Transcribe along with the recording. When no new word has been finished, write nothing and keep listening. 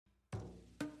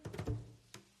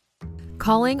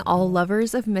Calling all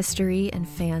lovers of mystery and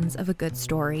fans of a good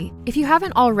story. If you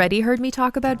haven't already heard me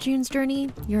talk about June's Journey,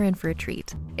 you're in for a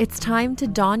treat. It's time to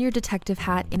don your detective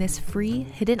hat in this free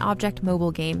hidden object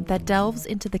mobile game that delves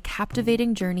into the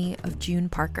captivating journey of June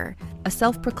Parker, a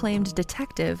self-proclaimed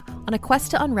detective on a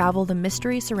quest to unravel the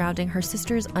mystery surrounding her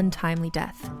sister's untimely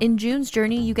death. In June's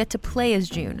Journey, you get to play as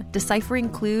June, deciphering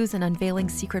clues and unveiling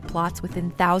secret plots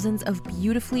within thousands of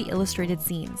beautifully illustrated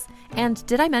scenes. And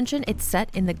did I mention it's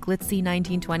set in the glitzy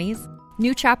 1920s?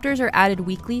 New chapters are added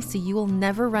weekly, so you will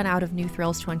never run out of new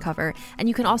thrills to uncover, and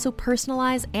you can also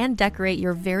personalize and decorate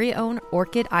your very own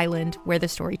Orchid Island where the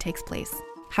story takes place.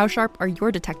 How sharp are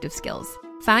your detective skills?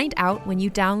 Find out when you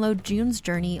download June's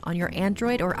Journey on your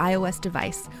Android or iOS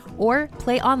device, or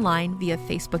play online via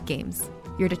Facebook Games.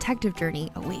 Your detective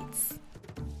journey awaits.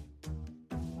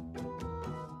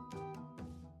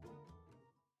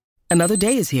 Another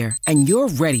day is here, and you're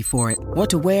ready for it.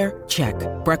 What to wear? Check.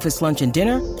 Breakfast, lunch, and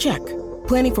dinner? Check.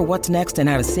 Planning for what's next and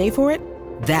how to save for it?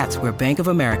 That's where Bank of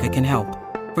America can help.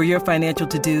 For your financial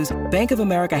to-dos, Bank of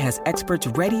America has experts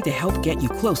ready to help get you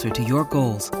closer to your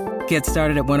goals. Get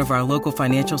started at one of our local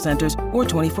financial centers or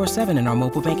 24/7 in our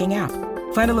mobile banking app.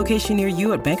 Find a location near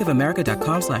you at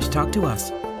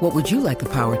bankofamerica.com/talktous. What would you like the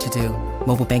power to do?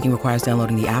 Mobile banking requires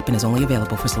downloading the app and is only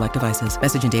available for select devices.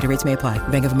 Message and data rates may apply.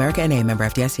 Bank of America NA, member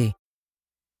FDIC.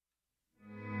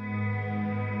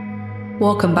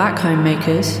 Welcome back,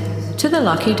 homemakers, to the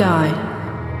Lucky Die.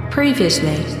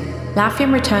 Previously,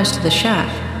 Laffian returns to the shack,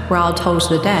 Raoul tells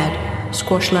the dead,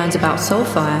 Squash learns about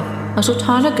Soulfire, and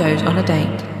Sultana goes on a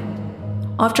date.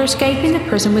 After escaping the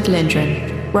prison with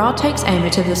Lindren, Raoul takes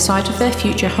Amy to the site of their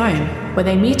future home, where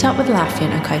they meet up with Laffian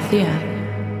and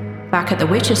Kythea. Back at the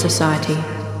Witcher Society,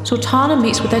 Sultana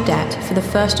meets with Odette for the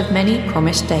first of many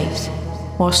promised dates,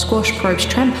 while Squash probes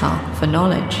Trempal for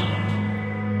knowledge.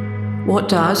 What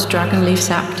does Dragonleaf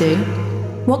Sap do?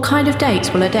 What kind of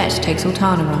dates will Odette take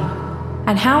Sultana on?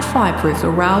 And how fireproof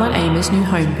will Raoul and Amy's new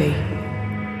home be?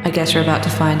 I guess we're about to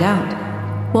find out.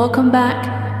 Welcome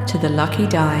back to the Lucky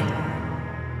Die.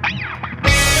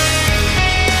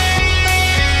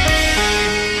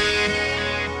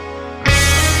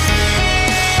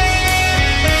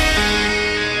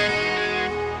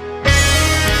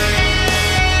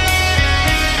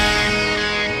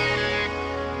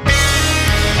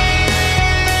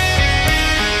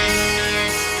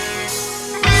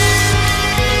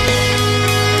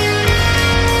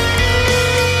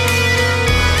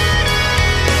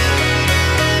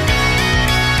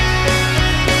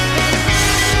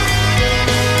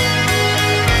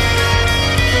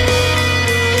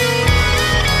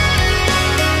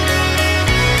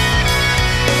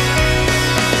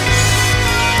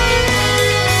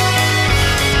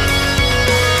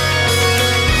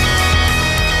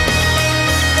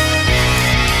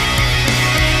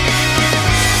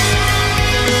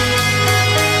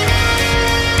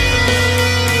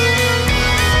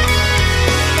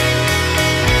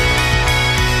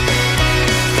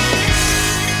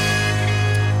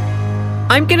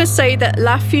 I'm going to say that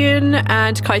Laffian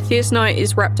and Kythea's night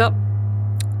is wrapped up.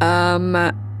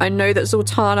 I know that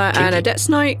Sultana and Odette's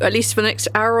night, at least for the next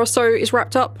hour or so, is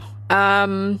wrapped up.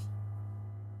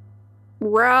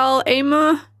 Raoul,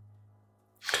 Ama,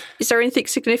 is there anything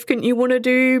significant you want to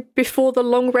do before the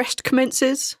long rest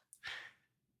commences?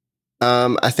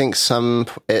 I think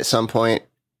at some point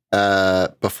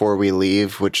before we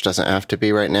leave, which doesn't have to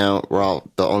be right now,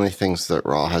 the only things that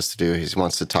Raoul has to do, he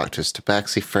wants to talk to his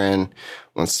Tabaxi friend,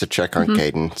 wants to check on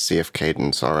Caden, see if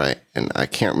Caden's all right. And I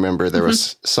can't remember, there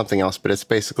was something else, but it's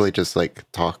basically just like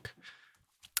talk.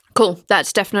 Cool.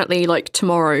 That's definitely like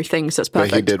tomorrow things. That's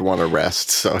perfect. But he did want to rest,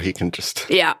 so he can just...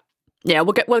 Yeah,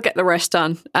 we'll get the rest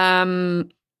done.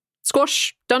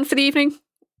 Squash, done for the evening?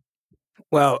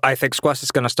 Well, I think Squash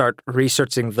is going to start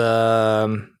researching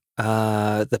the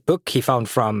book he found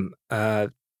from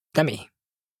Demi.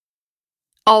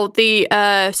 Oh,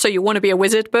 so you want to be a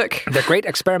wizard book? The Great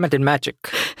Experiment in Magic.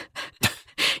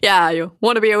 Yeah, you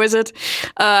want to be a wizard.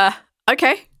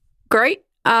 Okay, great.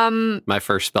 My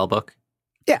first spell book.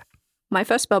 Yeah. My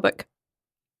first spell book.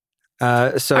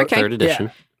 Third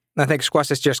edition. Yeah. I think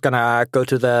Squash is just going to go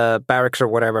to the barracks or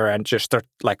whatever and just start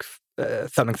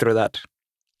thumbing through that.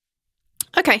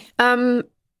 Okay.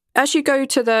 As you go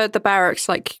to the barracks,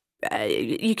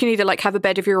 you can either have a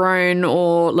bed of your own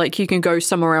or you can go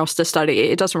somewhere else to study.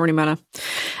 It doesn't really matter.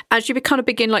 As you kind of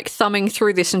begin thumbing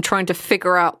through this and trying to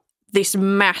figure out this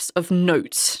mass of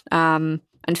notes and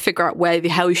figure out where the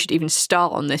hell you should even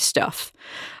start on this stuff.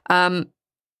 Actually,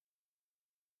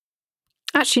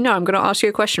 no, I'm going to ask you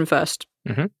a question first.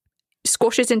 Mm-hmm.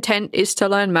 Squash's intent is to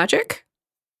learn magic?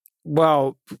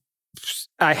 Well,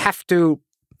 I have to...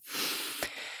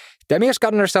 Demia's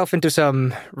gotten herself into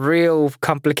some real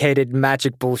complicated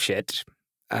magic bullshit.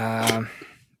 And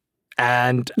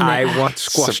I want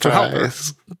Squash to help her.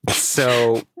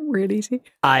 So real easy.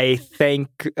 I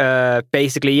think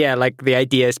basically, yeah, like the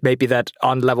idea is maybe that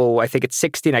on level, I think it's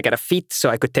 16, I get a feat, so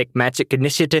I could take magic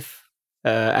initiative,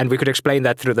 and we could explain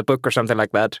that through the book or something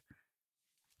like that.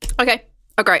 Okay.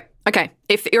 Oh, great. Okay.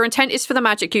 If your intent is for the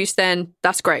magic use, then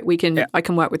that's great. I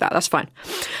can work with that. That's fine.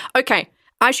 Okay.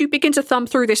 As you begin to thumb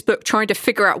through this book, trying to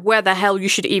figure out where the hell you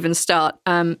should even start,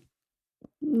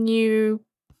 you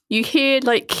hear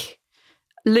like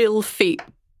little feet,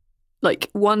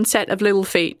 like one set of little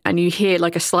feet, and you hear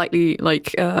like a slightly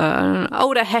like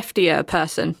older, heftier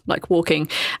person like walking,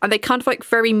 and they kind of like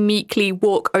very meekly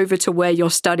walk over to where you're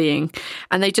studying,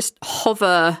 and they just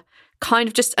hover kind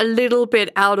of just a little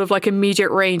bit out of like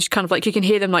immediate range, kind of like you can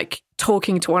hear them like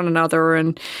talking to one another,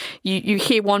 and you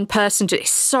hear one person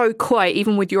just so quiet,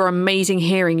 even with your amazing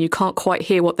hearing, you can't quite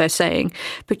hear what they're saying,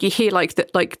 but you hear like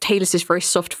that, like Taylor's very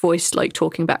soft voice, like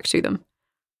talking back to them.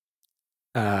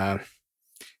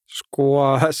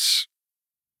 Squash.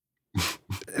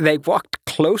 They walked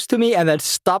close to me and then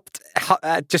stopped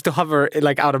just to hover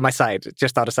like out of my sight,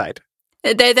 just out of sight.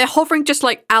 They're hovering just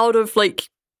like out of like,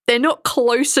 they're not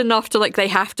close enough to like they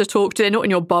have to talk to, they're not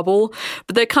in your bubble,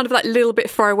 but they're kind of like a little bit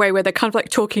far away where they're kind of like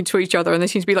talking to each other, and they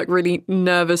seem to be like really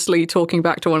nervously talking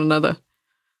back to one another.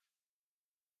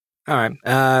 All right.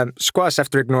 Squash,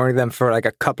 after ignoring them for like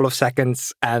a couple of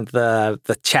seconds and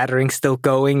the chattering still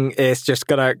going, is just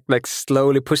gonna like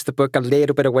slowly push the book a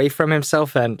little bit away from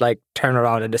himself and like turn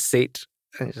around in the seat.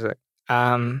 And he's like,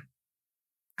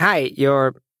 hi,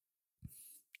 you're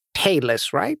Taylor,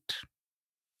 right?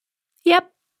 Yep.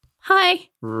 Hi.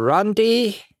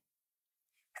 Rondi.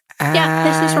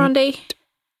 Yeah, this is Rondi.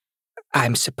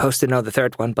 I'm supposed to know the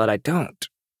third one, but I don't.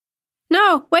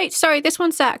 No, wait, sorry, this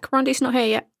one's Zach. Rondi's not here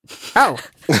yet. Oh,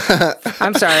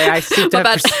 I'm sorry. I seem to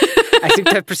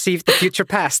have perceived the future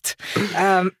past.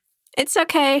 It's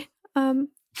okay. No,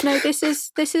 this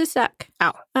is Zach.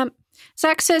 Oh.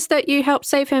 Zach says that you helped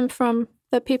save him from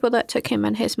the people that took him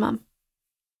and his mum.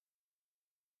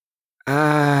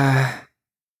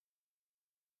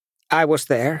 I was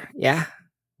there. Yeah.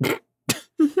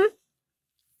 Mm-hmm.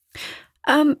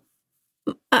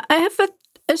 I have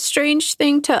a strange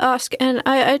thing to ask, and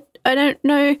I don't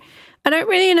know. I don't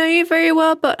really know you very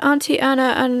well, but Auntie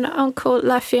Anna and Uncle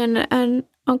Laffian and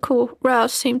Uncle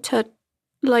Rouse seem to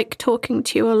like talking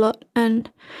to you a lot.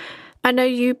 And I know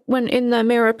you went in the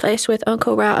mirror place with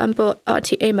Uncle Rouse and brought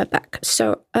Auntie Emma back.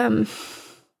 So,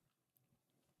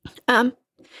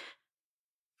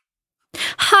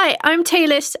 hi, I'm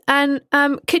Taylor, and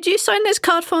could you sign this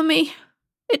card for me?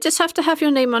 It just have to have your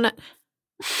name on it.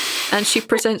 And she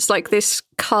presents like this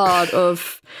card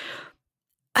of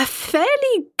a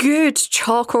fairly good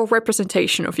charcoal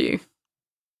representation of you.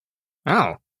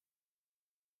 Oh.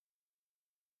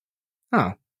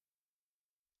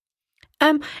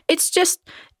 It's just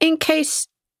in case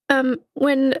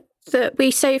when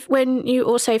you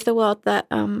all save the world that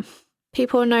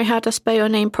people know how to spell your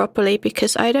name properly,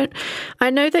 because I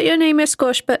know that your name is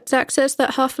Squash, but Zach says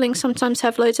that halflings sometimes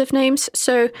have loads of names,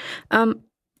 so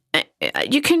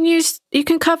you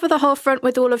can cover the whole front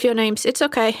with all of your names. It's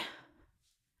okay.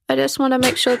 I just want to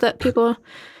make sure that people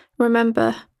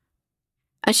remember.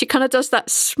 And she kind of does that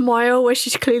smile where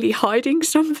she's clearly hiding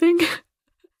something.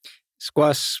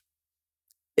 Squash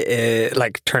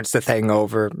like turns the thing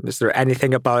over. Is there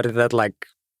anything about it that like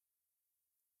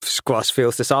Squash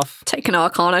feels this off? Take an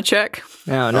Arcana check.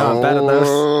 No, I'm bad at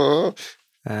those.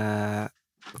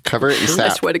 Cover it in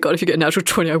sap. I swear to God, if you get a natural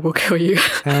 20, I will kill you.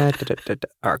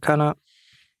 Arcana.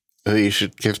 Oh, you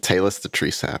should give Talus the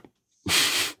tree sap.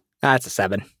 That's a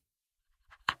 7.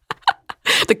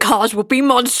 The cards will be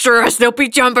monstrous. They'll be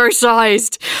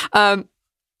jumbo-sized. On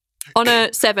a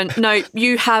 7, no,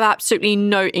 you have absolutely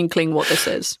no inkling what this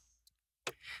is.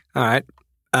 All right.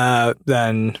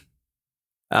 Then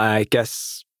I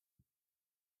guess...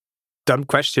 Dumb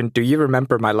question. Do you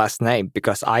remember my last name?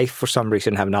 Because I, for some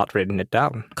reason, have not written it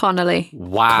down. Connolly.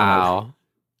 Wow.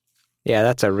 Yeah,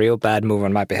 that's a real bad move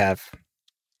on my behalf.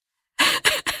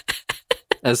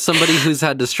 As somebody who's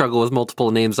had to struggle with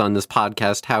multiple names on this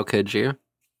podcast, how could you?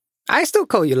 I still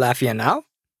call you Laffian now.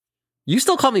 You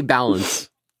still call me Balance.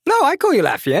 No, I call you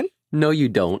Laffian. No, you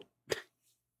don't.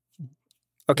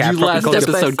 Okay, you last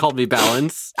episode called me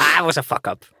Balance. I was a fuck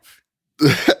up.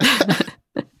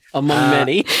 Among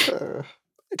many.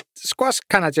 Squash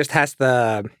kind of just has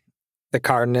the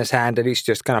card in his hand and he's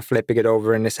just kind of flipping it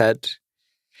over in his head.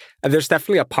 And there's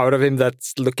definitely a part of him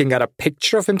that's looking at a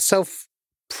picture of himself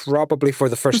probably for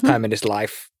the first time in his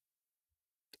life.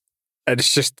 And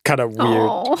it's just kind of weird.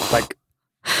 Aw. Like,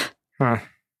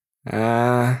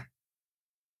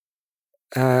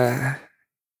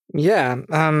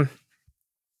 yeah,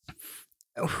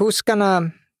 who's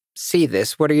gonna see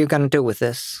this? What are you gonna do with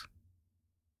this?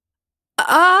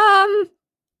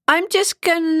 I'm just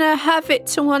gonna have it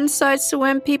to one side so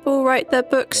when people write their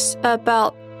books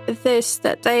about this,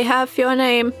 that they have your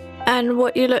name and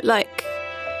what you look like.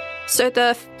 So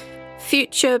the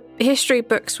future history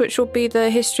books, which will be the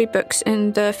history books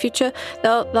in the future,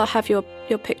 they'll have your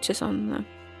pictures on them.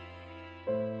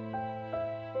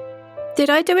 Did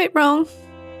I do it wrong?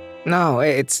 No,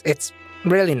 it's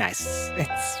really nice.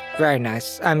 It's very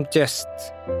nice.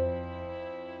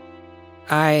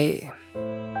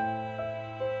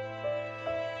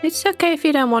 It's okay if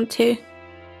you don't want to.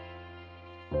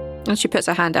 And she puts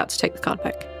her hand out to take the card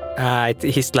back.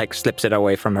 He's like slips it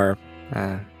away from her,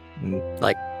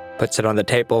 like puts it on the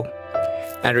table,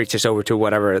 and reaches over to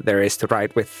whatever there is to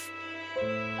write with.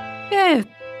 Yeah,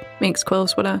 inks,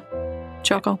 quills, whatever.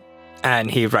 Charcoal. And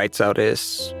he writes out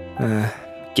his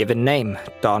given name,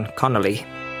 Don Connolly.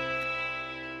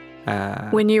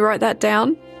 When you write that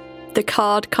down, the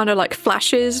card kind of like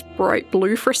flashes bright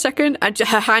blue for a second, and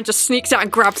her hand just sneaks out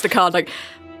and grabs the card like,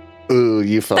 ooh,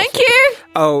 you fell. thank you!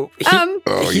 Oh, you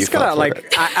he's fell gonna for like.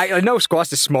 it. I know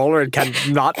Squash is smaller and can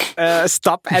not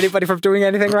stop anybody from doing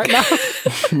anything right now.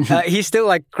 He still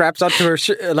like grabs onto her,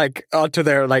 onto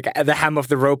their like the hem of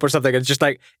the rope or something, and just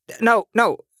like, no,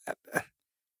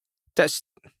 just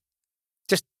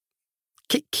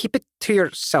keep it to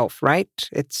yourself, right?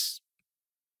 It's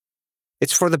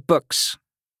for the books,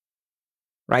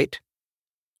 right?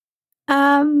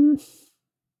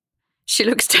 She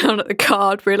looks down at the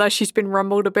card, realizes she's been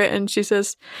rumbled a bit, and she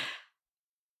says,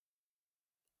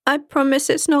 I promise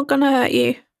it's not gonna hurt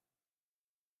you.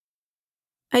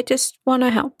 I just want to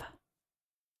help.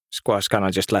 Squash kind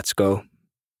of just lets go.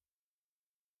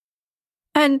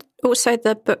 And also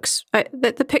the books,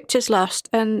 the pictures last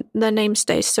and the name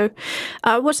stays. So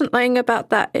I wasn't lying about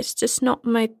that. It's just not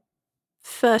my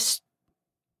first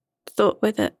thought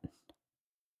with it.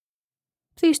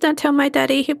 Please don't tell my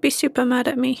daddy. He'd be super mad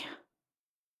at me.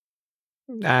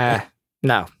 No.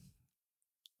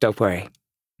 Don't worry.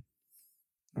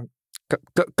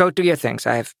 Go do your things.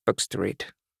 I have books to read.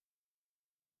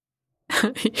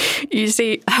 You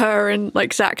see her and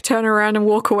like Zach turn around and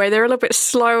walk away. They're a little bit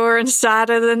slower and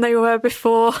sadder than they were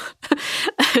before.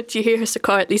 Do you hear her so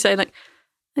quietly say like,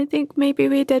 I think maybe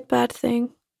we did bad thing.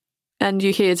 And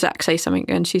you hear Zach say something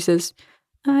and she says,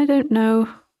 I don't know.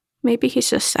 Maybe he's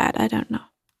just sad. I don't know.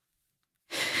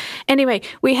 Anyway,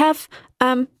 we have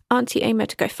Auntie Ama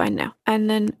to go find now. And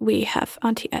then we have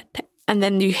Auntie Ed. And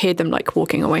then you hear them like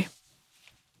walking away.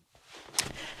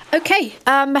 Okay.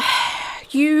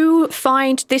 You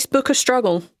find this book a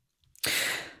struggle.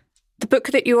 The book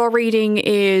that you are reading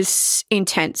is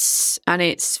intense and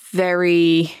it's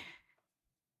very...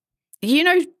 You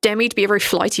know Demi to be a very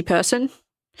flighty person,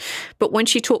 but when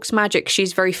she talks magic,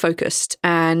 she's very focused.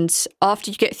 And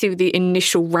after you get through the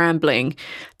initial rambling,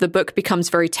 the book becomes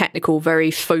very technical,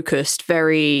 very focused,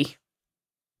 very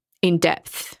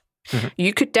in-depth. Mm-hmm.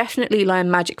 You could definitely learn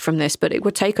magic from this, but it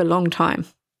would take a long time.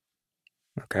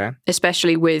 Okay.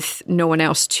 Especially with no one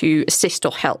else to assist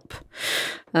or help.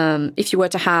 If you were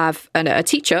to have a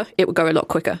teacher, it would go a lot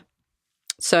quicker.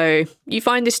 So you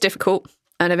find this difficult,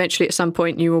 and eventually at some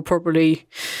point you will probably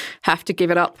have to give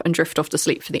it up and drift off to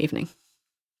sleep for the evening.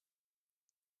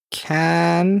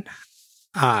 Can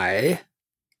I?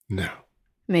 No.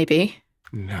 Maybe.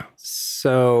 No.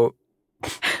 So...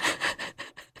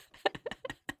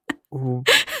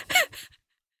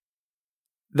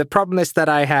 The problem is that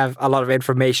I have a lot of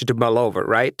information to mull over,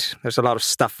 right? There's a lot of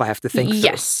stuff I have to think through.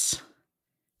 Yes.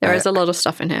 There is a lot of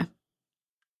stuff in here.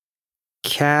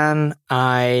 Can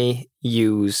I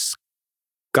use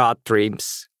God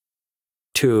Dreams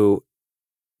to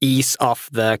ease off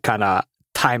the kind of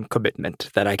time commitment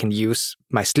that I can use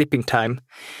my sleeping time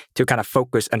to kind of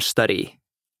focus and study?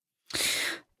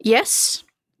 Yes.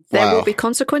 There will be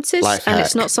consequences, Life and hack.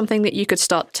 it's not something that you could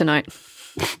start tonight.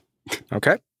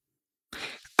 Okay.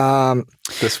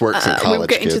 This works in college, We'll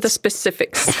get into kids. the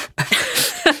specifics.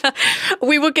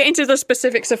 We will get into the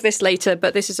specifics of this later,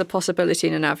 but this is a possibility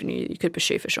and an avenue you could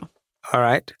pursue for sure. All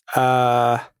right.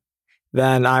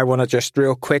 Then I want to just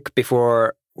real quick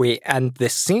before we end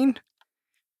this scene,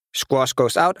 Squash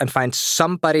goes out and finds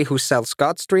somebody who sells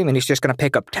God's Dream, and he's just going to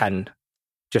pick up 10,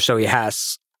 just so he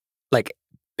has, like,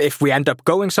 if we end up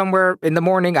going somewhere in the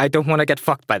morning, I don't want to get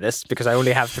fucked by this because I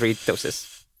only have 3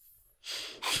 doses.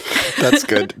 That's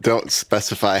good. Don't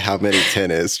specify how many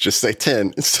 10 is. Just say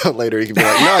 10. So later you can be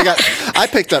like, no, I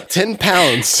picked up 10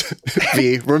 pounds.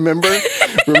 V, remember?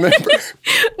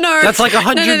 No. That's like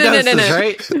 100 doses, no.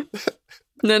 right?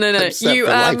 No. I'm set You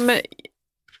for life.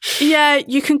 yeah,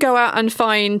 you can go out and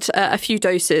find a few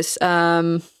doses.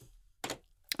 I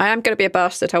am going to be a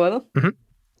bastard, however.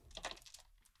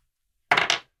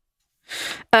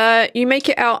 You make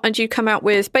it out and you come out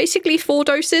with basically 4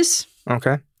 doses.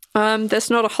 Okay. There's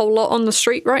not a whole lot on the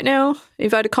street right now,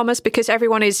 inverted commas, because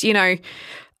everyone is,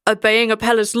 obeying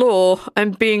Appella's law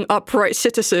and being upright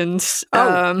citizens.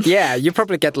 Yeah, you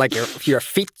probably get like your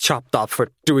feet chopped off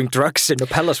for doing drugs in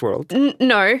Appella's world.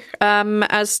 No.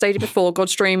 As stated before,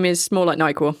 Godstream is more like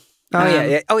NyQuil.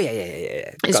 Yeah.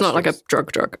 It's not like a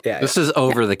drug. Yeah. This is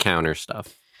over-the-counter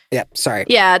stuff. Yeah, sorry.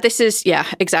 Yeah, this is,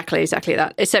 exactly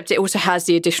that. Except it also has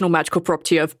the additional magical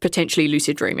property of potentially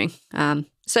lucid dreaming.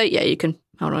 So, yeah, you can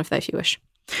hold on if you wish.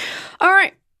 All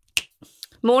right.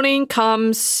 Morning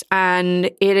comes and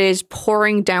it is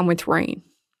pouring down with rain.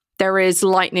 There is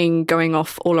lightning going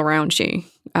off all around you.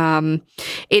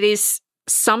 It is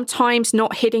sometimes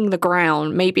not hitting the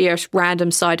ground, maybe a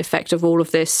random side effect of all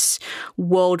of this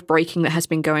world breaking that has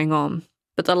been going on.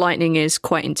 But the lightning is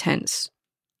quite intense.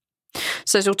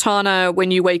 So, Zoltana,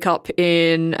 when you wake up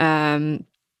in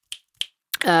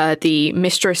the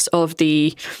Mistress of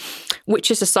the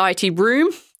Witcher Society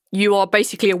room, you are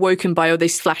basically awoken by all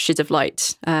these flashes of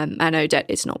light, and Odette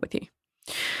is not with you.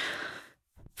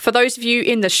 For those of you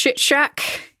in the shit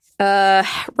shack,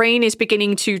 rain is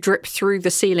beginning to drip through the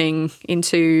ceiling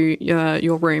into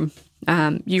your room.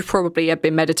 You probably have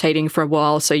been meditating for a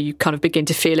while, so you kind of begin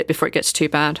to feel it before it gets too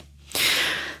bad.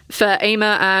 For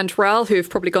Ama and Ral, who have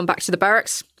probably gone back to the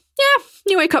barracks,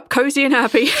 you wake up cozy and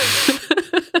happy.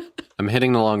 I'm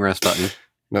hitting the long rest button.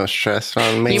 No stress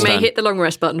on me. You may hit the long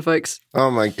rest button, folks. Oh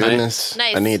my goodness.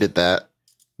 Nice. I needed that.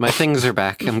 My things are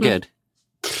back. I'm good.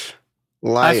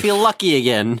 Life. I feel lucky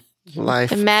again.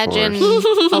 Life. Imagine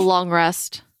force. a long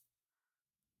rest.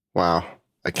 Wow.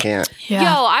 I can't. Yo,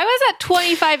 I was at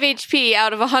 25 HP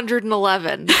out of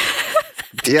 111.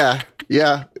 Yeah.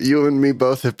 You and me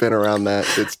both have been around that.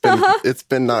 It's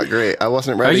been not great. I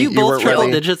wasn't ready. Are you both weren't triple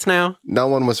ready. digits now? No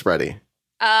one was ready.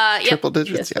 Yep. Triple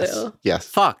digits? Yes, they are. Yes.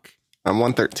 Fuck. I'm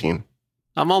 113.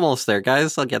 I'm almost there,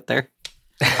 guys. I'll get there.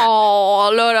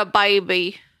 Oh, little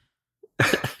baby.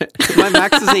 My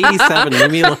max is 87.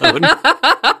 Leave me alone.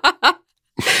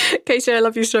 Casey, I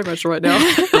love you so much right now.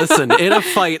 Listen, in a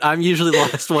fight, I'm usually the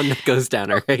last one that goes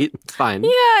down, all right? It's fine.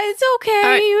 Yeah, it's okay.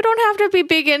 right. You don't have to be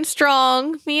big and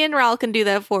strong. Me and Ral can do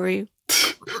that for you.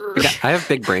 I have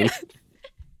big brain.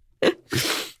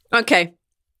 Okay.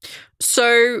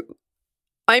 So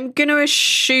I'm going to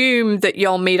assume that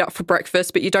y'all meet up for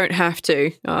breakfast, but you don't have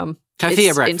to. Coffee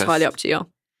it's breakfast. entirely up to y'all.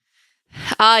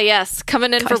 Ah, yes.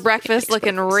 Coming in for breakfast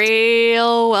looking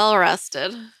real well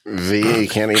rested. V, you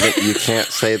can't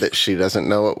say that she doesn't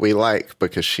know what we like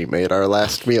because she made our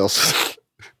last meals.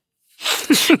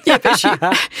 Yeah, but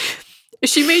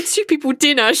she made 2 people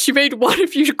dinner. She made one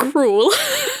of you gruel.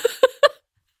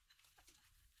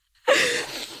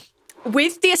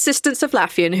 With the assistance of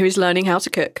Laffian, who is learning how to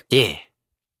cook. Yeah.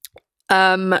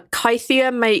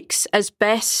 Kythia makes as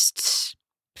best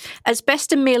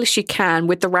a meal as she can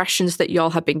with the rations that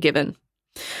y'all have been given.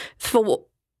 For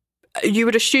you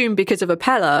would assume because of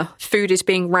Apella, food is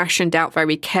being rationed out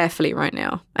very carefully right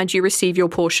now, and you receive your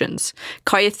portions.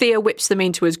 Kythia whips them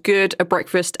into as good a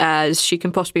breakfast as she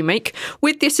can possibly make,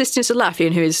 with the assistance of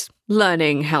Laffian, who is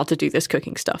learning how to do this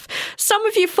cooking stuff. Some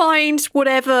of you find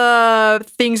whatever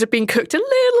things have been cooked a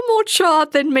little more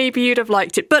charred than maybe you'd have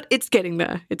liked it, but it's getting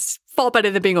there. It's far better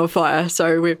than being on fire,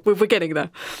 so we're getting there.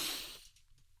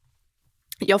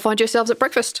 You'll find yourselves at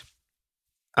breakfast.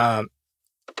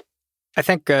 I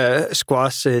think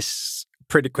Squash is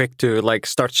pretty quick to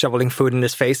start shoveling food in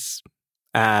his face,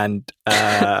 and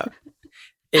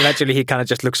eventually he kind of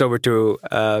just looks over to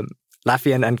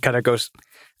Laffian and kind of goes,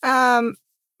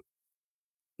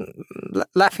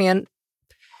 Laffian,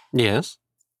 Yes.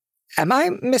 am I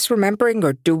misremembering,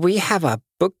 or do we have a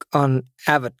book on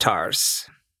avatars?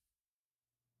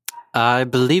 I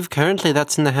believe currently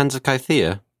that's in the hands of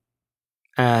Kythia.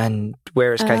 And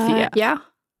where is Kythia? Yeah.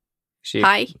 She...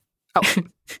 Hi. Oh.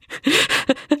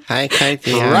 Hi,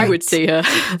 Kythia. Right. You would see her.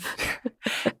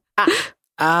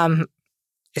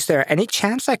 Is there any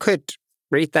chance I could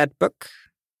read that book?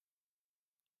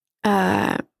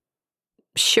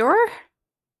 Sure.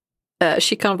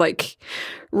 She kind of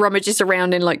rummages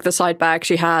around in the side bag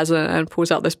she has and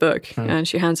pulls out this book and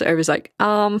she hands it over. It's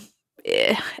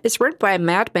it's written by a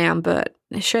madman, but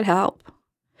it should help.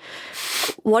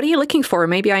 What are you looking for?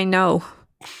 Maybe I know.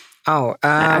 Oh,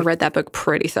 I read that book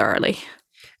pretty thoroughly.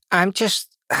 I'm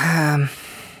just,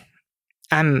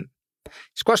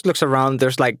 Squash looks around.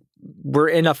 There's like, we're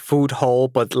in a food hall,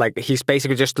 but like he's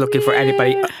basically just looking for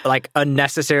anybody like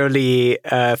unnecessarily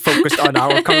focused on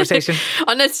our conversation.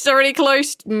 Unnecessarily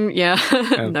close. Yeah.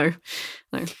 No.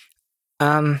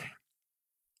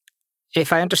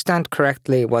 If I understand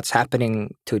correctly, what's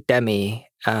happening to Demi,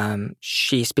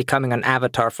 she's becoming an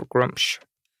avatar for Grumsh.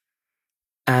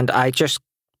 And I just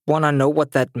want to know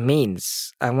what that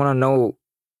means. I want to know.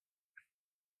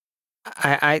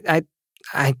 I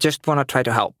just want to try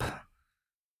to help.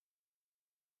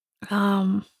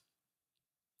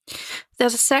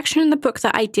 There's a section in the book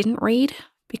that I didn't read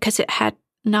because it had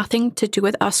nothing to do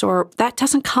with us, or that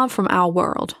doesn't come from our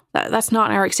world. That's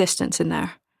not our existence in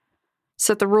there.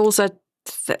 So the rules are,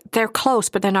 they're close,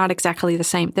 but they're not exactly the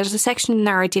same. There's a section in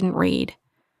there I didn't read.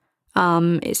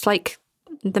 It's like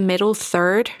the middle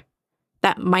third.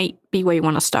 That might be where you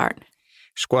want to start.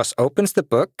 Squash opens the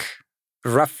book,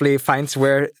 roughly finds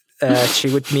where she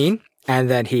would mean, and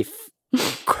then he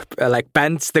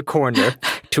bends the corner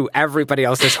to everybody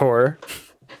else's horror,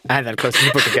 and then closes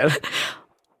the book again.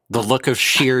 The look of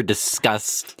sheer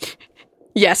disgust.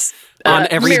 Yes. On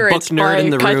every book nerd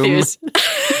in the room.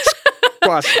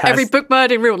 Every book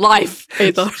nerd in real life.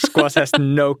 Squash has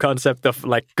no concept of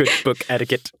like good book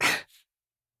etiquette.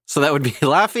 So that would be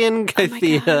Laffian,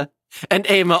 Kythea, and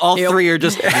Aema. All three are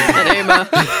just... and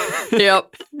Aema.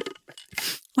 Yep.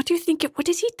 What do you think? What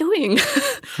is he doing?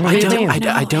 I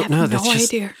don't know. That's no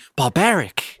just idea.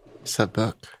 Barbaric. It's a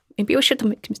book. Maybe we should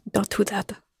not do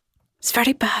that. It's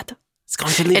very bad. It's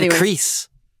going to leave a crease.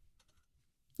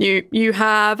 You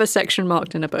have a section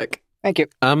marked in a book. Thank you.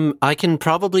 I can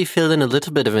probably fill in a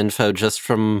little bit of info just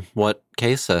from what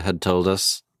Kesa had told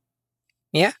us.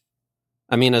 Yeah.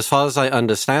 I mean, as far as I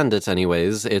understand it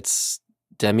anyways, it's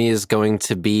Demi is going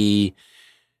to be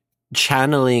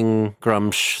channeling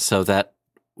Grumsh so that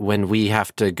when we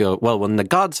have to go, well, when the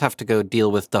gods have to go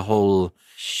deal with the whole...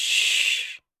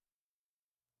 Shh.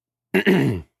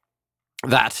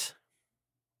 That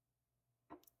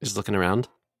is looking around.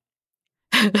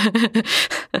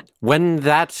 When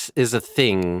that is a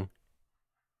thing,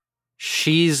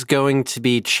 she's going to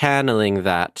be channeling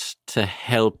that to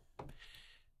help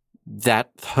that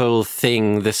whole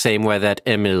thing the same way that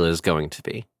Emil is going to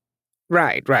be.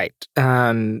 Right.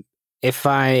 If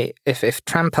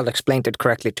Trampel explained it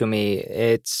correctly to me,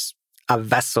 it's a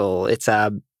vessel, it's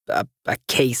a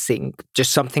casing,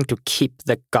 just something to keep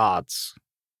the gods.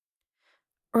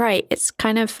 Right, it's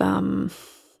kind of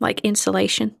like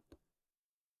insulation.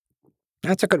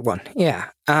 That's a good one. Yeah.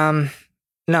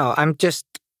 No, I'm just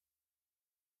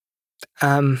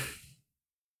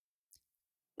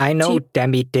I know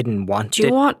Demi didn't want it. Do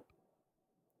you want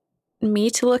me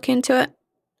to look into it?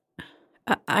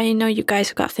 I know you guys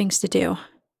have got things to do.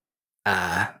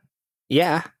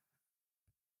 Yeah.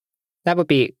 That would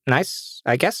be nice,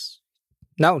 I guess.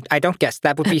 No, I don't guess.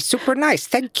 That would be super nice.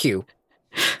 Thank you.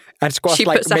 And Squash, she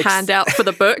puts a hand out for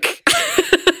the book.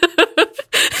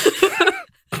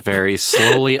 Very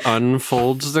slowly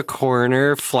unfolds the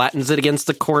corner, flattens it against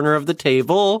the corner of the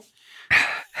table.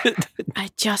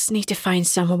 I just need to find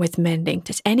someone with mending.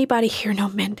 Does anybody here know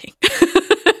mending?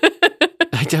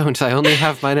 I don't. I only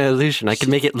have minor illusion. I can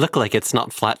make it look like it's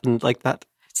not flattened like that.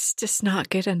 It's just not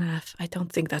good enough. I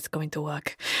don't think that's going to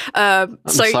work. I'm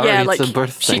sorry, it's a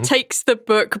birth she thing. takes the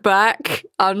book back,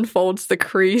 unfolds the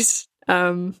crease,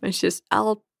 and she says,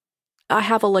 I'll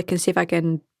have a look and see if I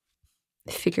can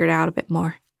figure it out a bit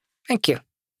more. Thank you.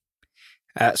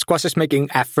 Squash is making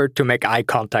effort to make eye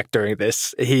contact during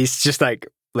this. He's just like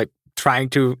trying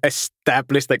to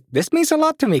establish this means a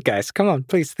lot to me, guys. Come on,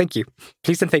 please, thank you.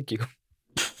 Please and thank you.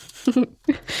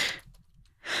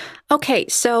 Okay,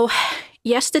 so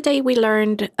yesterday we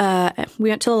learned, we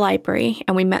went to the library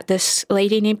and we met this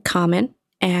lady named Carmen,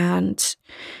 and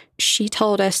she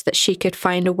told us that she could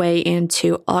find a way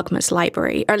into Ogma's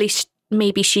library, or at least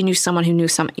maybe she knew someone who knew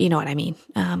someone, you know what I mean.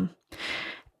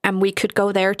 And we could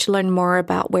go there to learn more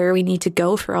about where we need to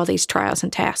go for all these trials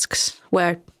and tasks,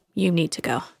 where you need to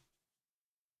go.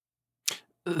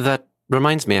 That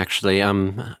reminds me, actually,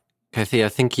 Kathy, I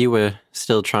think you were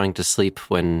still trying to sleep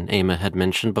when Aema had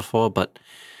mentioned before, but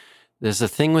there's a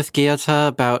thing with Gyata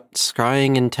about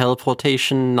scrying and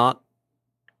teleportation not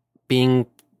being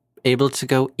able to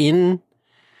go in.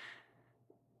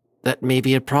 That may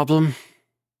be a problem.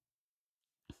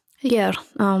 Yeah,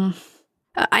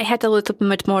 I had a little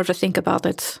bit more of a think about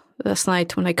it last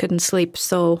night when I couldn't sleep,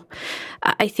 so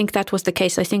I think that was the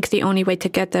case. I think the only way to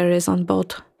get there is on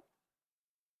boat.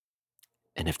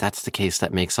 And if that's the case,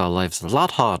 that makes our lives a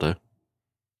lot harder.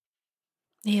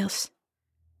 Yes.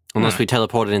 Unless we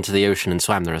teleported into the ocean and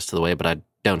swam the rest of the way, but I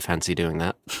don't fancy doing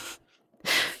that.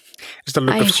 Just a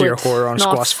look of sheer horror on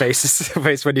Squaw's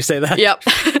face when you say that. Yep.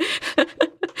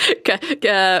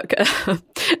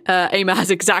 Ama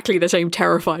has exactly the same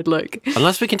terrified look.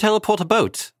 Unless we can teleport a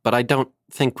boat, but I don't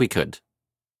think we could.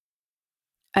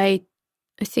 I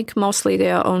think mostly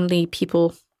they are only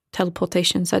people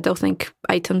teleportations. I don't think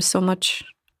items so much.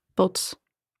 Boats.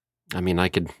 I mean, I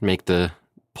could make the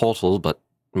portal, but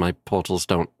my portals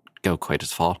don't go quite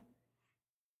as far.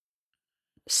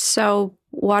 So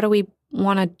what do we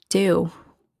want to do?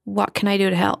 What can I do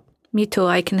to help? Me too,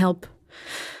 I can help.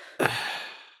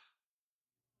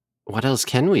 What else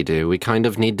can we do? We kind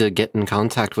of need to get in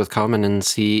contact with Carmen and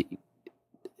see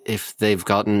if they've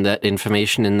gotten that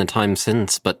information in the time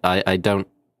since, but I don't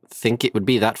think it would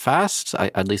be that fast.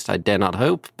 At least I dare not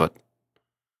hope, but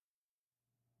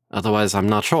otherwise I'm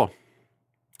not sure.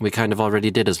 We kind of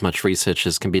already did as much research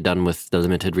as can be done with the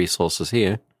limited resources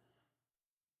here.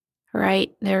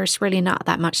 Right, there's really not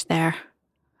that much there.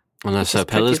 Unless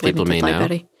Pella's people may know.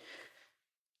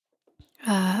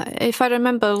 If I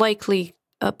remember likely,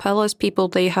 Pella's people,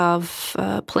 they have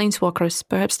planeswalkers.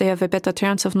 Perhaps they have a better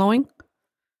chance of knowing?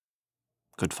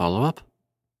 Good follow-up.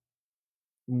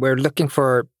 We're looking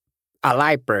for a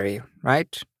library,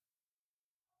 right?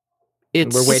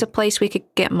 It's a place we could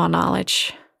get more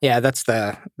knowledge. Yeah, that's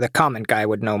the common guy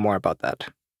would know more about that.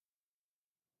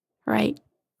 Right.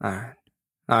 All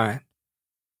right.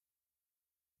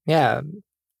 Yeah,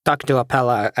 talking to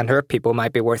Apella and her people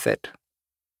might be worth it.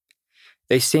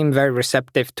 They seem very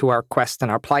receptive to our quest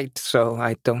and our plight, so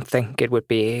I don't think it would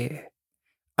be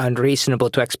unreasonable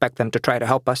to expect them to try to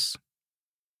help us.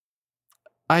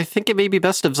 I think it may be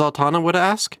best if Zoltana were to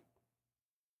ask.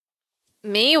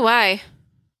 Me? Why?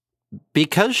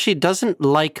 Because she doesn't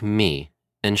like me,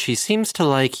 and she seems to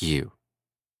like you.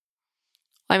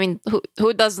 I mean,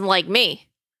 who doesn't like me?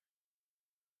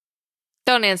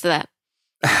 Don't answer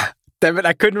that. Damn it,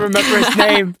 I couldn't remember his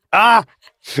name.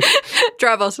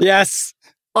 Dravos. Yes.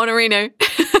 Honorino.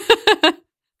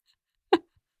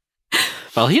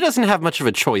 Well, he doesn't have much of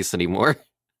a choice anymore.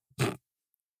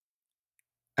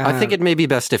 I think it may be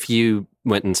best if you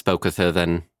went and spoke with her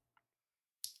then.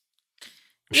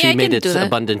 She made it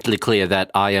abundantly clear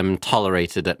that I am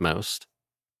tolerated at most.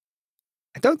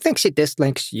 I don't think she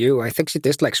dislikes you. I think she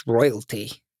dislikes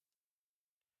royalty.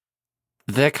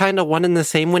 They're kind of one and the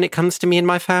same when it comes to me and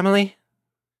my family.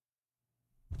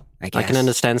 I guess. I can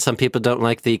understand some people don't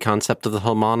like the concept of the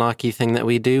whole monarchy thing that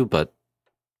we do, but...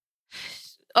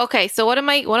 Okay, so what am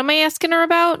I asking her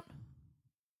about?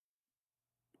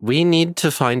 We need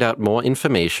to find out more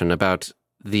information about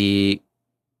getting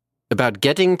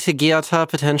to Gyata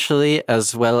potentially,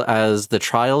 as well as the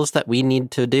trials that we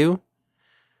need to do,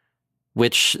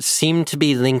 which seem to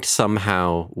be linked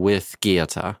somehow with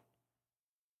Gyata.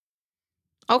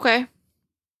 Okay.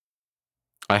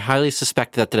 I highly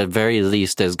suspect that at the very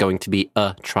least there's going to be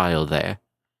a trial there.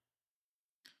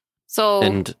 So...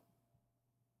 And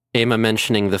Ama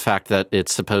mentioning the fact that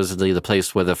it's supposedly the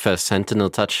place where the first Sentinel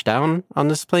touched down on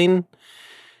this plane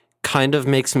kind of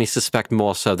makes me suspect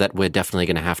more so that we're definitely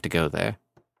going to have to go there.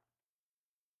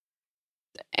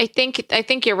 I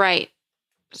think you're right.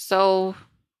 So,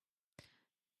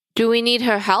 do we need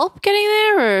her help getting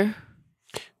there, or?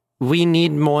 We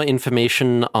need more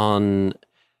information on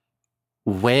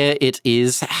where it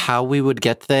is, how we would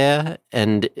get there,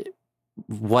 and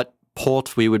what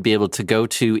port we would be able to go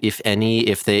to, if any,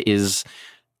 if there is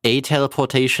a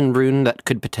teleportation rune that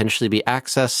could potentially be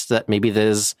accessed, that maybe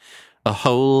there's a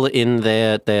hole in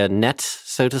their net,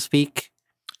 so to speak.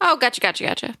 Oh,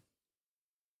 gotcha.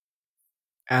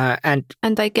 And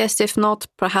I guess if not,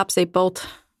 perhaps a boat.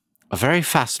 A very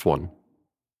fast one.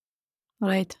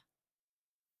 Right.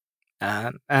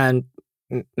 And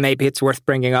maybe it's worth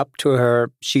bringing up to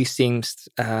her. She seems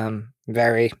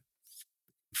very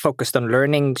focused on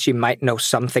learning. She might know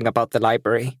something about the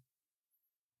library.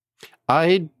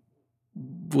 I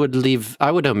would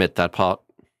omit that part.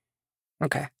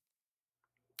 Okay.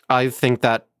 I think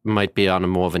that might be on a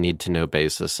more of a need-to-know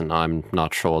basis, and I'm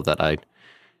not sure that I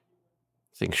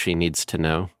think she needs to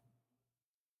know.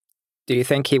 Do you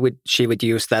think she would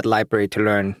use that library to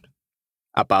learn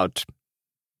about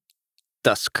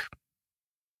Dusk?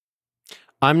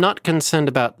 I'm not concerned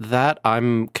about that.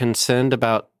 I'm concerned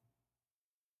about...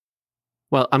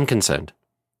 Well, I'm concerned,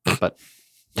 but...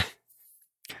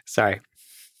 Sorry.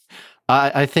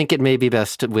 I think it may be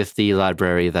best with the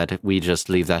library that we just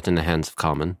leave that in the hands of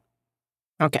Carmen.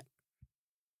 Okay.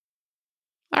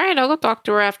 All right, I'll go talk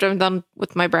to her after I'm done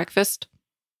with my breakfast.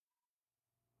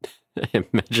 I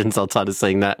imagine Zoltana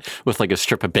saying that with like a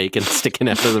strip of bacon sticking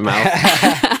out of the mouth.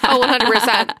 Oh,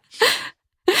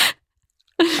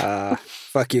 100%.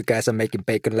 Fuck you guys, I'm making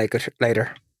bacon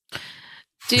later.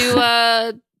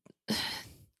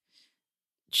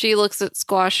 She looks at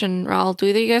Squash and Raul. Do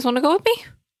either of you guys want to go with me?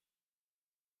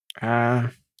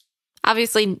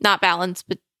 Obviously not balanced,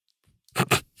 but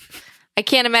I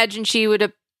can't imagine she would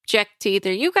object to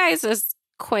either you guys as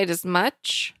quite as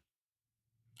much.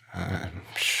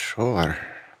 Sure.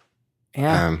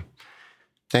 Yeah.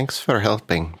 Thanks for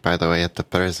helping, by the way, at the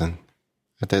prison.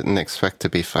 I didn't expect to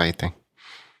be fighting.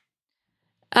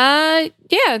 Yeah.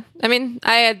 I mean,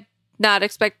 I had not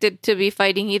expected to be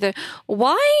fighting either.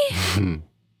 Why?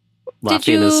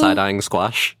 Laughing is side-eyeing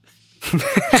Squash.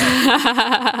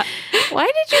 Why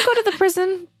did you go to the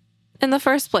prison in the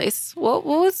first place? What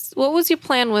was your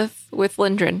plan with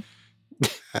Lindren?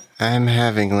 I'm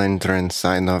having Lindren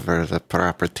sign over the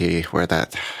property where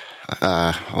that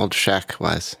old shack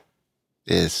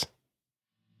is.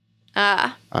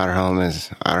 Our home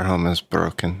is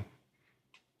broken.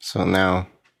 So now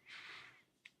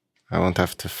I won't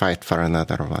have to fight for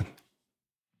another one.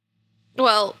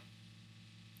 Well,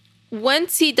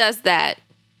 once he does that,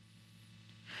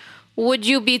 would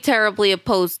you be terribly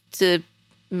opposed to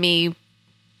me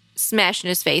smashing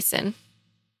his face in?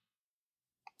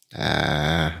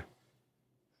 No,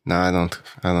 I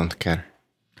don't care.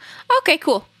 Okay,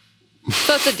 cool.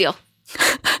 So it's a deal.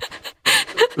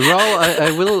 Raul,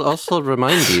 I will also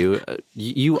remind you,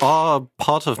 you are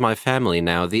part of my family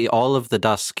now. The All of the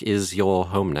Dusk is your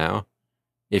home now.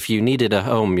 If you needed a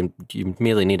home, you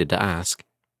merely needed to ask.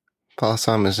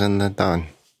 Balsam is in the Dawn.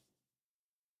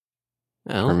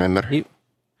 Well, remember?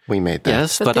 We made that.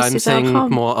 Yes, but I'm saying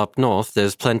more up north.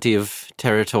 There's plenty of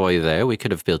territory there. We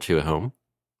could have built you a home.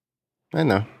 I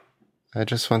know. I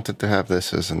just wanted to have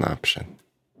this as an option.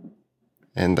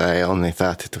 And I only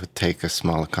thought it would take a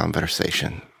small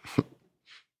conversation.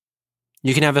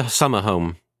 You can have a summer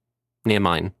home near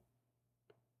mine.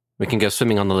 We can go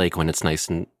swimming on the lake when it's nice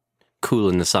and cool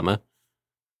in the summer.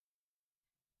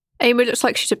 Amy looks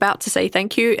like she's about to say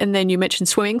thank you, and then you mentioned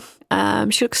swimming.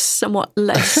 She looks somewhat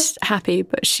less happy,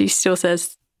 but she still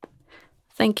says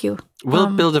thank you. We'll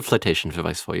build a flotation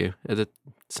device for you.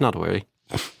 It's not a worry.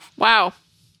 Wow.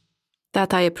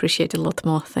 That I appreciate a lot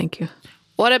more. Thank you.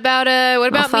 What about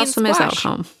me and Squash?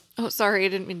 Outcome. Oh, sorry, I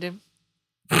didn't mean to.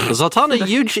 Zoltana,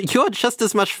 you're just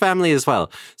as much family as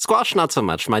well. Squash, not so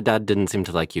much. My dad didn't seem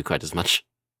to like you quite as much.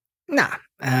 Nah,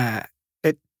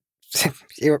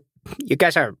 you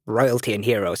guys are royalty and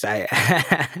heroes.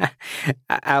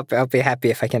 I'll be happy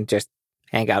if I can just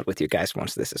hang out with you guys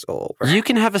once this is all over. You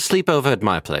can have a sleepover at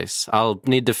my place. I'll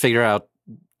need to figure out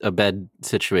a bed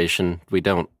situation. We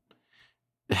don't.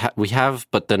 We have,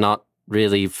 but they're not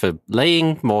really for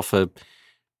laying, more for...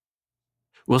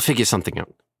 We'll figure something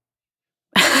out.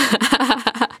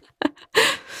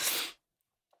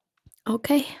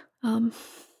 Okay.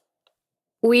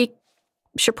 We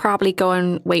should probably go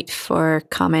and wait for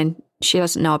Carmen. She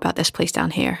doesn't know about this place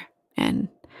down here. And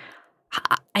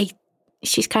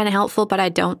she's kind of helpful, but I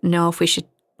don't know if we should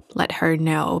let her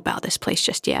know about this place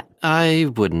just yet. I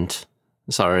wouldn't.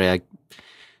 Sorry,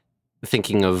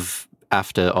 thinking of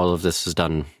after all of this is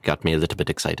done got me a little bit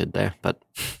excited there, but...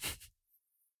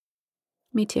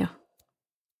 Me too.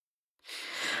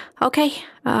 Okay,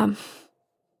 I'm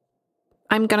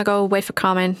gonna go wait for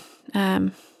Carmen.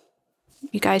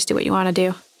 You guys do what you want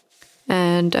to do.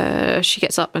 And she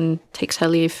gets up and takes her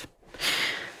leave.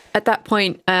 At that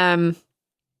point, Ema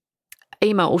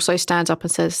also stands up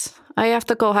and says, I have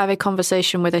to go have a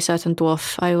conversation with a certain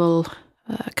dwarf. I will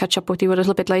catch up with you a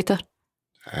little bit later.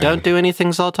 Don't do anything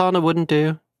Zoltana wouldn't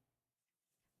do.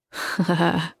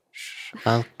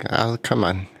 I'll come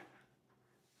on.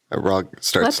 Rog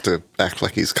starts to act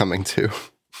like he's coming too.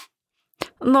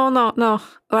 No.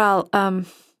 Well,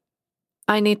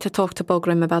 I need to talk to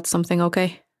Bogrim about something,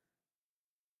 okay?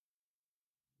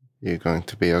 You going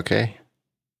to be okay?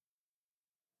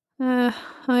 I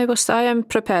am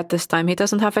prepared this time. He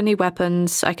doesn't have any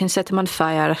weapons. I can set him on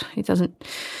fire. He doesn't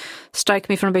strike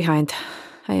me from behind.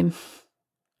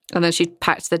 And then she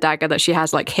pats the dagger that she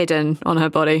has, like, hidden on her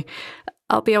body.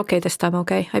 I'll be okay this time,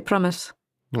 okay? I promise.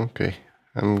 Okay.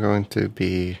 I'll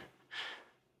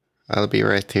be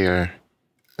right here.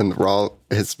 And Raul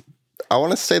I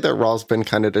want to say that Raul's been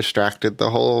kind of distracted the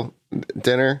whole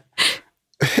dinner.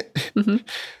 Mm-hmm.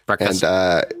 Breakfast.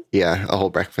 And, a whole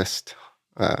breakfast.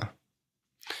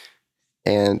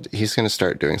 And he's going to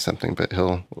start doing something, but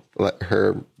he'll let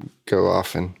her go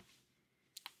off and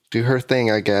do her thing,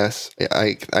 I guess.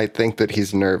 I think that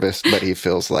he's nervous, but he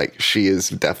feels like she is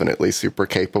definitely super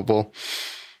capable.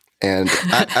 And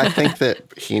I think that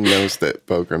he knows that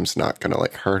Bogram's not going to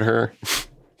like hurt her.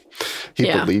 He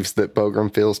believes that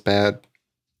Bogram feels bad.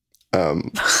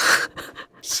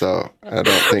 So I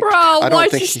don't think. Bro, why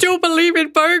does he still believe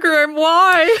in Bogram?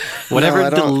 Why? Whatever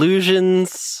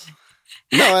delusions.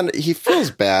 No, and he feels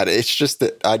bad. It's just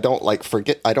that I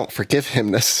don't forgive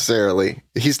him necessarily.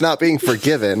 He's not being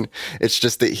forgiven. It's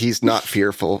just that he's not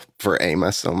fearful for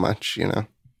Aemma so much, you know?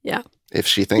 Yeah. If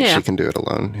she thinks she can do it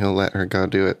alone, he'll let her go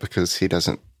do it because he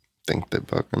doesn't think that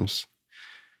Bogram's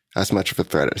as much of a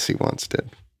threat as he once did.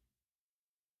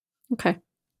 Okay.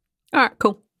 All right,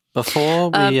 cool. Before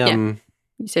we you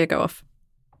say go off.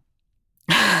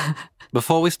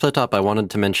 Before we split up, I wanted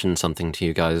to mention something to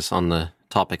you guys on the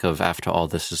topic of after all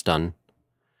this is done.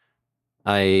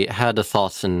 I had a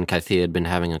thought, and Kythea had been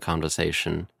having a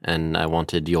conversation, and I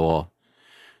wanted your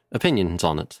opinions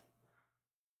on it.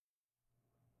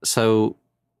 So,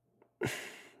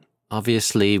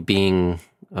 obviously, being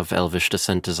of elvish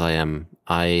descent as I am,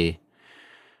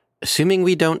 assuming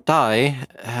we don't die,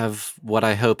 have what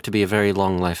I hope to be a very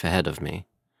long life ahead of me.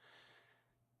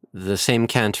 The same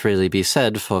can't really be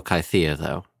said for Kythea,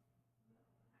 though.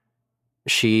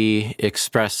 She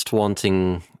expressed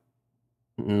wanting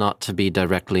not to be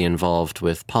directly involved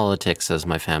with politics as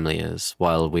my family is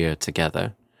while we're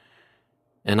together.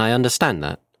 And I understand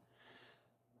that.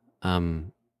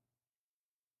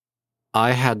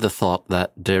 I had the thought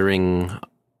that during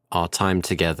our time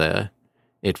together,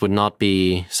 it would not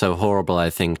be so horrible, I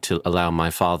think, to allow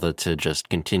my father to just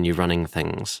continue running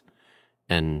things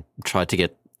and try to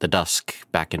get the dusk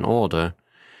back in order.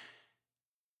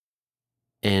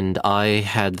 And I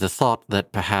had the thought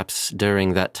that perhaps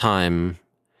during that time,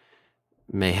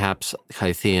 mayhaps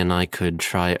Kythea and I could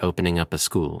try opening up a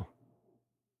school.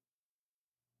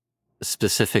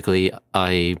 Specifically,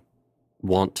 I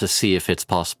want to see if it's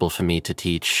possible for me to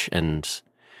teach and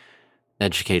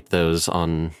educate those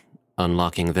on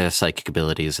unlocking their psychic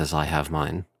abilities as I have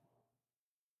mine.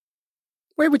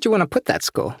 Where would you want to put that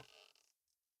school?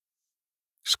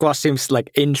 Squash seems like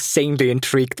insanely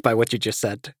intrigued by what you just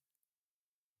said.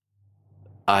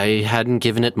 I hadn't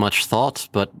given it much thought,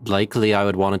 but likely I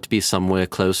would want it to be somewhere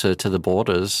closer to the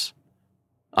borders.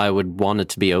 I would want it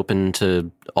to be open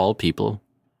to all people.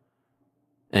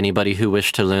 Anybody who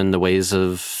wished to learn the ways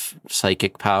of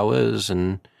psychic powers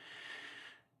and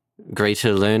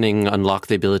greater learning, unlock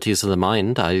the abilities of the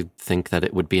mind, I think that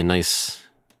it would be a nice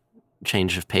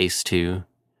change of pace to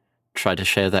try to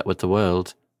share that with the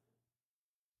world.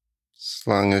 As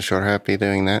long as you're happy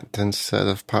doing that instead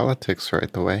of politics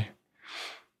right away.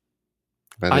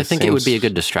 But I think it would be a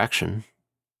good distraction.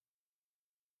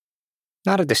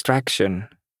 Not a distraction.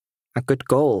 A good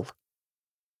goal.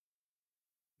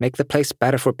 Make the place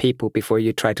better for people before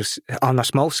you try to, on a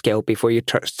small scale, before you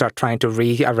start trying to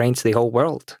rearrange the whole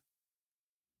world.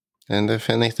 And if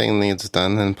anything needs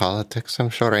done in politics, I'm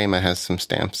sure Aemma has some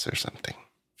stamps or something.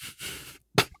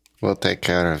 We'll take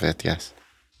care of it, yes.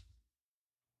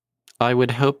 I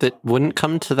would hope it wouldn't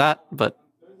come to that, but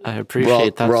I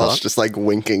appreciate that Rawl's thought. just like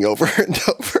winking over and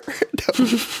over and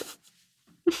over.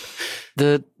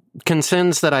 The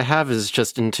concerns that I have is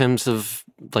just in terms of,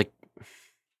 like,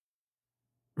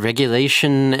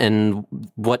 regulation and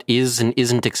what is and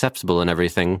isn't acceptable and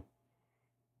everything.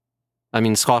 I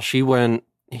mean, Squash, you weren't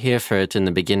here for it in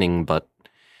the beginning, but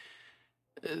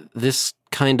this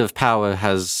kind of power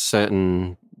has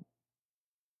certain...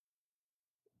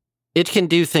 It can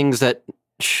do things that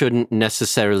shouldn't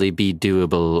necessarily be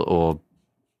doable or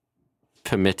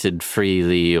permitted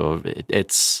freely, or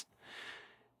it's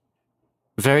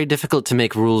very difficult to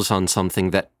make rules on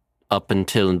something that up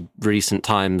until recent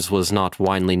times was not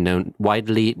widely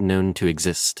known to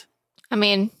exist. I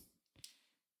mean,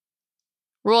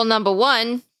 rule number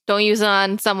 1, don't use it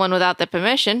on someone without their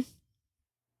permission.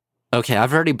 Okay,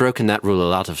 I've already broken that rule a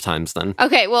lot of times then.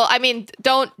 Okay, well, I mean,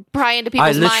 don't pry into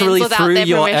people's minds without their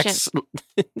permission. I literally threw your ex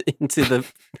into the...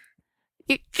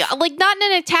 Like, not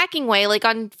in an attacking way, like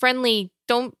on friendly,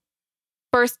 don't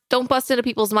bust into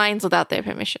people's minds without their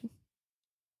permission.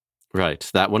 Right,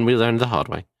 that one we learned the hard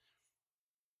way.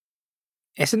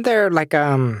 Isn't there like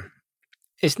an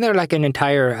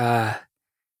entire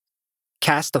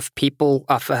cast of people,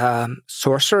 of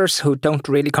sorcerers who don't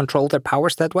really control their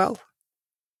powers that well?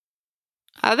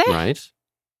 Are they? Right.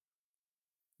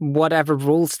 Whatever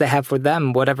rules they have for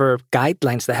them, whatever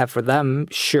guidelines they have for them,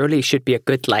 surely should be a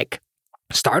good, like,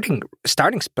 starting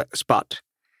spot.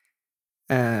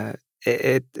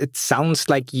 It sounds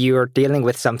like you're dealing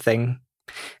with something.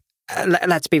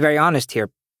 Let's be very honest here,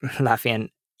 Laffian.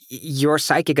 Your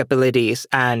psychic abilities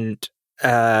and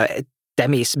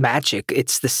Demi's magic,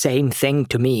 it's the same thing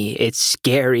to me. It's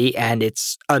scary and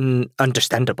it's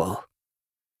ununderstandable.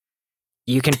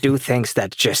 You can do things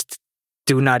that just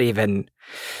do not even...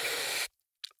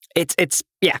 It's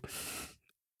yeah.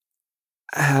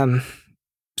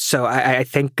 So I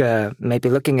think maybe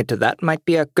looking into that might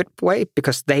be a good way,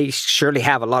 because they surely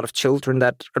have a lot of children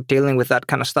that are dealing with that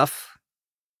kind of stuff.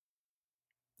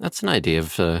 That's an idea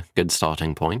of a good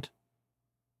starting point.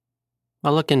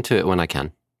 I'll look into it when I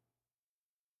can.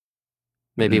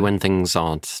 Maybe when things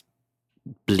aren't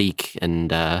bleak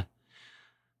and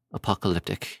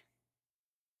apocalyptic.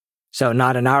 So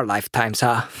not in our lifetimes,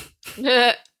 huh?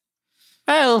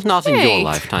 Well, not in your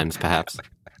lifetimes, perhaps.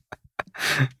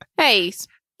 Hey,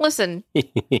 listen.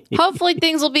 Hopefully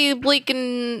things will be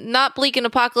not bleak and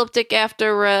apocalyptic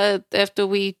after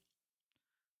we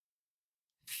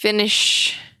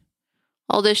finish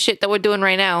all this shit that we're doing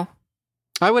right now.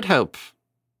 I would hope.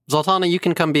 Zoltana, you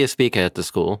can come be a speaker at the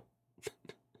school.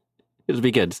 It'll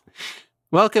be good.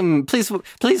 Welcome, please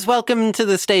welcome to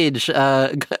the stage,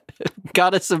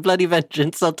 Goddess of Bloody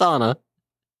Vengeance, Zoltana.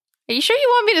 Are you sure you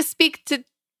want me to speak to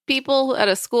people at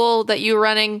a school that you're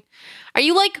running? Are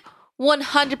you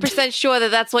 100% sure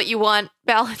that that's what you want,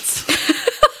 Balance?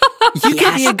 You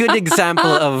could be a good example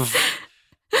of...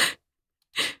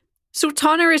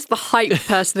 Sultana is the hype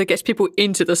person that gets people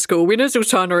into the school. We know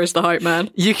Sultana is the hype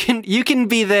man. You can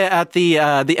be there at the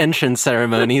entrance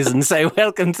ceremonies and say,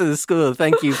 "Welcome to the school.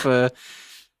 Thank you for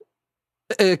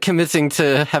committing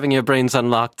to having your brains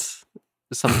unlocked."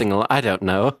 Something I don't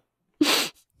know.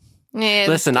 Yeah,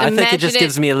 listen, I think it just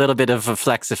gives me a little bit of a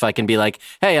flex if I can be like,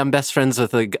 "Hey, I'm best friends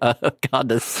with a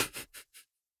goddess."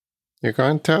 You're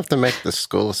going to have to make the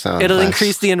school sound. It'll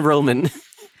increase the enrollment.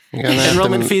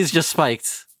 Enrollment fees just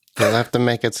spiked. You'll have to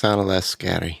make it sound less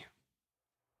scary.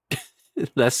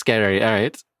 Less scary. All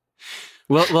right.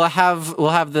 We'll have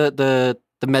the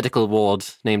medical ward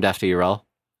named after you, Raul.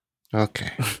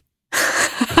 Okay.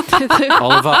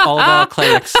 all of our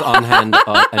clerics on hand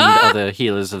and other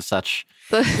healers of such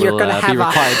will be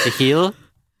required to heal.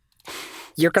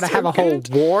 You're going to have a whole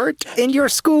ward in your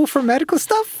school for medical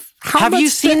stuff? Have you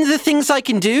seen the things I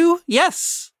can do?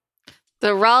 Yes.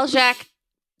 The Raljak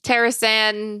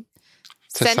Terrasan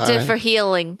Center for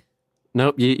Healing.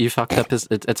 Nope, you fucked up. It's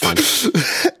fine.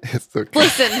 It's okay.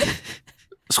 Listen.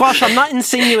 Squash, I'm not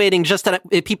insinuating just that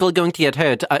people are going to get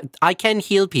hurt. I can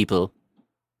heal people.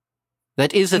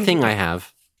 That is a thing I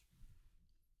have.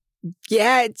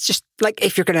 Yeah, it's just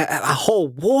if you're going to... A whole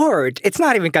ward. It's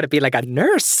not even going to be like a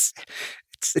nurse.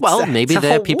 Maybe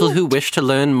there are people who wish to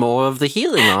learn more of the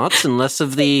healing arts and less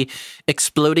of the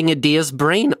exploding Adia's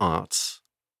brain arts.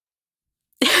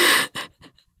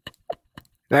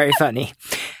 Very funny.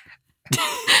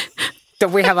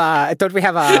 Don't we have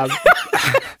an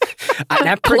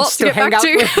empress to hang out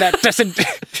with that doesn't...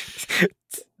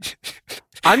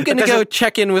 I'm going to go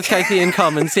check in with Kaiki and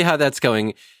Com and see how that's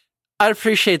going. I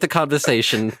appreciate the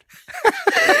conversation.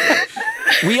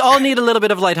 We all need a little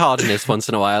bit of lightheartedness once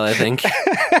in a while, I think.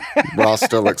 Raul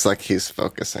still looks like he's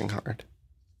focusing hard.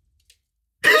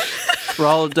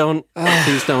 Raul,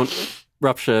 please don't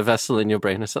rupture a vessel in your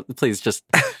brain or something. Please just...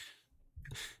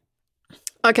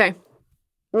 Okay.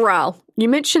 Raul, you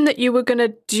mentioned that you were going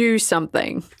to do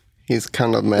something. He's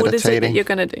kind of meditating. What is it that you're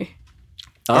going to do?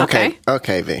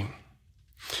 Okay, V.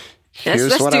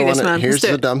 Let's do this, man. Here's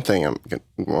the dumb thing I'm going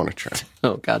to want to try.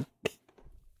 Oh, God.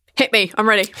 Hit me. I'm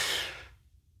ready.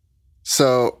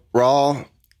 So, Raul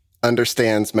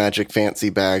understands magic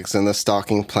fancy bags in the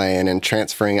stalking plane and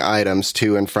transferring items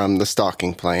to and from the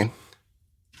stalking plane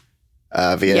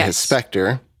via his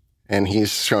Spectre. And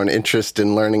he's shown interest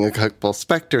in learning a couple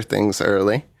Spectre things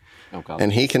early. Oh, God.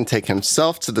 And he can take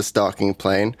himself to the stalking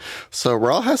plane. So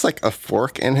Raul has a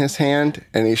fork in his hand,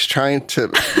 and he's trying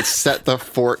to set the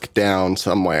fork down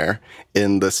somewhere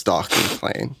in the stalking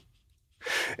plane.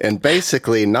 And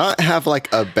basically not have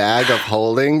a bag of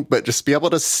holding, but just be able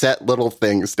to set little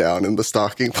things down in the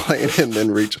stalking plane and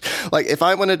then reach. If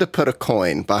I wanted to put a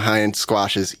coin behind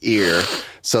Squash's ear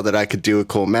so that I could do a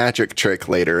cool magic trick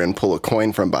later and pull a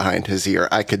coin from behind his ear,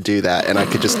 I could do that, and I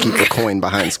could just keep a coin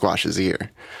behind Squash's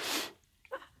ear.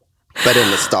 But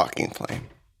in the stalking plane.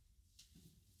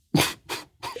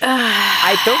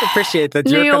 I don't appreciate that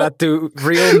you're going to do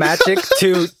real magic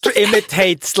to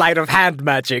imitate sleight of hand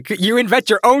magic. You invent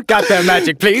your own goddamn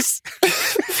magic, please.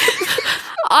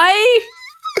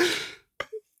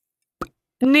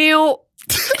 Neil,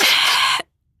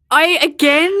 I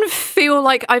again feel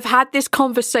like I've had this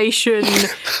conversation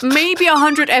maybe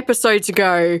 100 episodes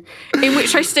ago in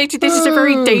which I stated this is a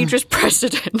very dangerous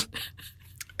precedent.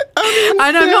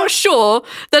 And I'm not sure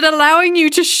that allowing you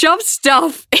to shove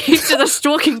stuff into the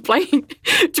stalking plane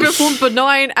to perform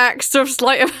benign acts of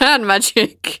sleight of hand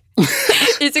magic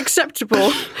is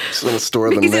acceptable. Just want to store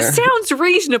them Because there. it sounds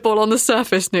reasonable on the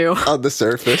surface, Neil. On the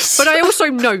surface. But I also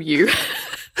know you.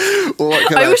 Well, what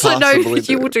can I also know possibly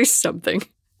you do? will do something.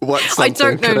 What I something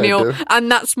don't know, could I Neil, do?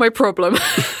 and that's my problem.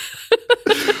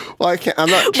 Well, I can't. I'm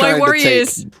not My trying to worry take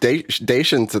is-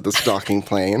 Dacian to the stalking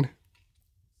plane.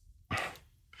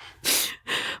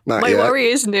 Not My yet. worry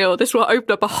is, Neil, this will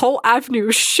open up a whole avenue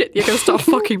of shit you're going to start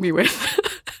fucking me with.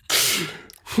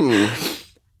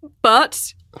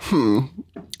 But,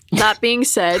 that being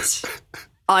said,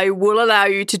 I will allow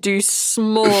you to do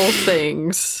small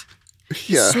things.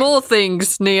 Yeah, Small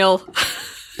things, Neil.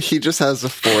 he just has a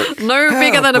fork. No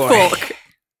bigger than a boy. fork.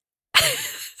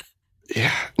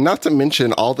 Yeah, not to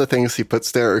mention all the things he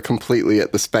puts there are completely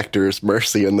at the Spectre's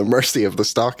mercy and the mercy of the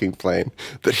stalking plane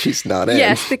that he's not in.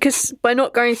 Yes, because we're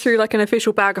not going through like an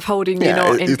official bag of holding. You're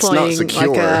not it's employing not secure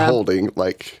like a holding,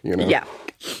 like, you know. Yeah.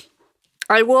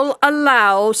 I will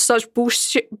allow such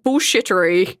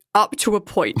bullshittery up to a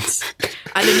point.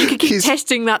 And then you can keep He's-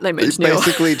 testing that limit, He's Neil.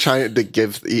 basically trying to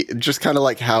give, just kind of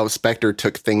like how Spectre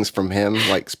took things from him,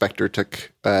 like Spectre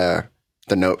took the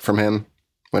note from him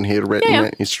when he had written Yeah.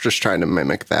 it. He's just trying to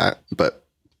mimic that, but,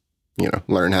 you know,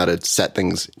 learn how to set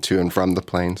things to and from the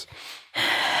planes.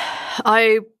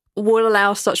 I will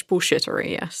allow such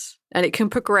bullshittery, yes. And it can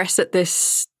progress at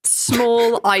this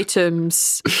small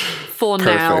items for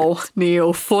now,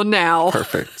 Neil, for now.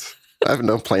 Perfect. I have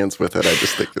no plans with it. I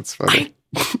just think it's funny.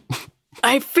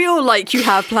 I feel like you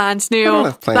have plans, Neil. don't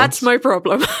have plans. That's my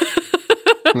problem.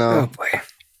 Oh No. boy.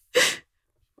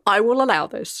 I will allow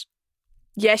this.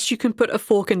 Yes, you can put a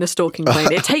fork in the stalking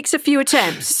plane. It takes a few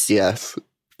attempts, Yes.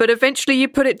 but eventually you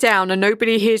put it down and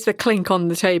nobody hears the clink on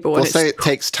the table. We'll and say it's it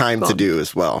takes time to gone. do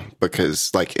as well,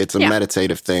 because like it's a Yeah.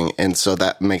 meditative thing, and so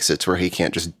that makes it to where he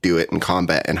can't just do it in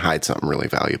combat and hide something really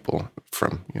valuable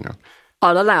from, you know.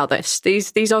 I'll allow this.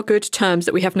 These are good terms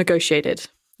that we have negotiated.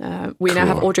 We now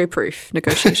have Cool. audio proof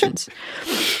negotiations.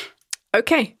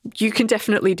 Okay, you can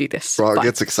definitely do this. Ron Fine.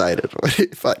 gets excited when he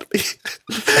finally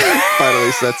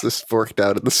sets his fork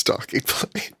down in the stalking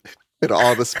plane. And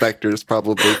all the Spectres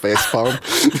probably facepalm.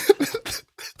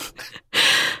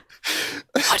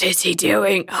 What is he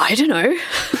doing? I don't know.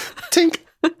 Tink.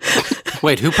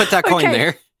 Wait, who put that coin Okay.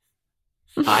 there?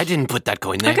 I didn't put that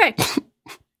coin there. Okay.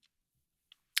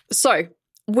 So,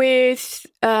 with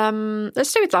let's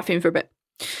stay with Laffian for a bit.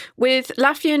 With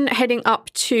Laffian heading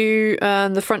up to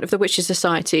the front of the Witches'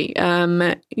 Society,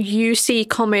 you see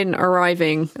Common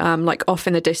arriving, like off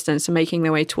in the distance and making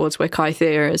their way towards where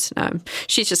Kythea is.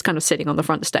 She's just kind of sitting on the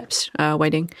front steps,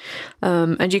 waiting.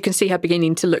 And you can see her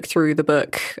beginning to look through the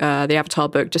book, the Avatar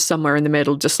book, just somewhere in the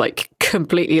middle, just like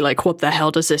completely like, what the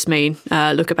hell does this mean?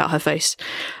 Look about her face.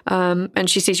 And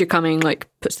she sees you coming, like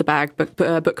puts the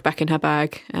book back in her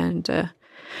bag, and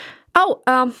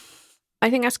I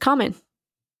think that's Common.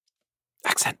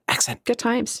 Accent. Good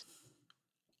times.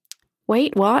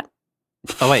 Wait, what?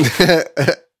 Oh, wait.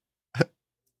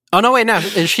 Oh, no, wait, now.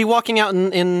 Is she walking out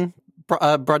in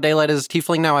broad daylight as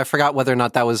tiefling now? I forgot whether or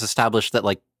not that was established that,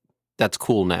 like, that's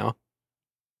cool now.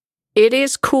 It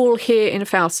is cool here in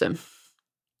Falsum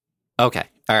Okay,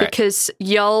 all right. because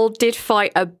y'all did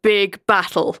fight a big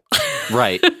battle.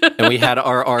 Right. And we had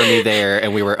our army there,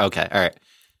 and we were, okay, all right.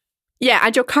 Yeah,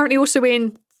 and you're currently also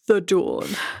in the Dawn.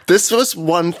 This was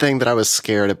one thing that I was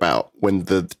scared about when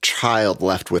the child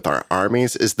left with our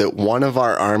armies, is that one of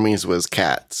our armies was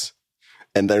cats.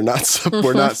 And they're not.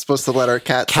 We're not supposed to let our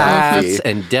cats out. Cats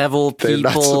and devil They're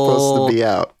people. not supposed to be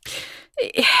out.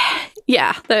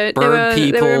 Yeah, they Bird were a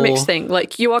people. mixed thing.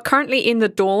 Like, you are currently in the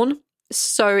Dawn,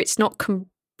 so it's not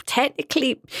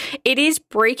technically, it is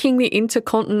breaking the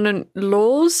intercontinent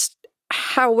laws.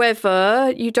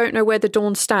 However, you don't know where the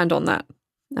Dawn stand on that.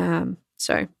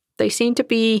 So they seem to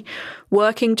be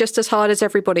working just as hard as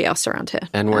everybody else around here.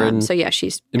 And we're so yeah,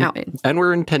 she's out in. And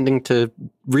we're intending to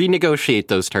renegotiate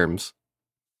those terms.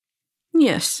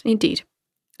 Yes, indeed.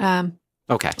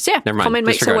 Okay. So yeah, Never mind. Common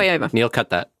makes her Disregard. way over. Neil, cut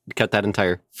that. Cut that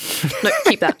entire. No,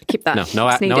 keep that. No,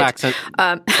 It's needed. accent.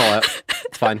 Call out.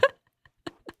 It's fine.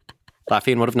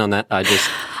 Laffian would have known that. I just.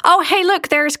 Oh, hey, look,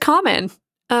 there's Common.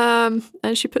 And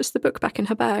she puts the book back in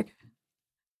her bag.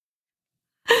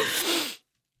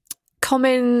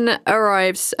 Common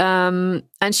arrives, and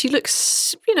she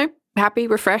looks, happy,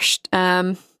 refreshed.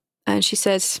 And she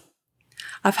says,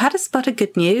 I've had a spot of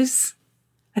good news.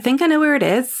 I think I know where it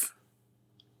is.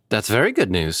 That's very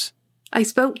good news. I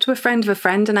spoke to a friend of a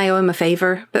friend and I owe him a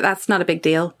favour, but that's not a big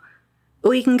deal.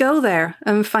 We can go there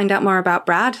and find out more about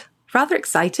Brad. Rather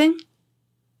exciting.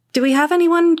 Do we have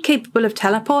anyone capable of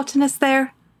teleporting us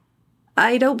there?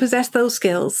 I don't possess those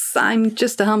skills. I'm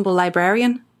just a humble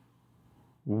librarian.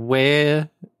 Where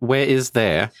is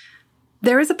there?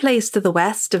 There is a place to the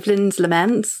west of Lynn's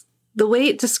Laments. The way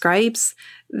it describes,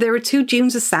 there are 2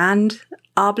 dunes of sand,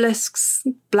 obelisks,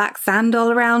 black sand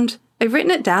all around. I've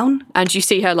written it down. And you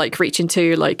see her like reach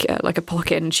into like a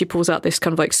pocket, and she pulls out this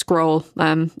kind of like scroll,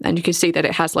 and you can see that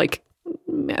it has like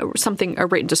a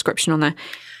written description on there.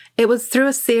 It was through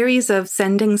a series of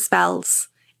sending spells,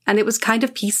 and it was kind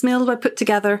of piecemeal I put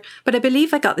together, but I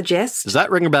believe I got the gist. Does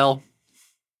that ring a bell?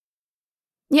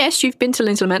 Yes, you've been to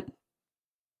Lynn's Lament.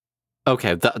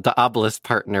 Okay, the obelisk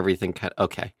part and everything.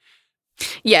 Okay.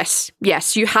 Yes,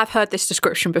 you have heard this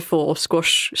description before.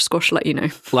 Squash let you know.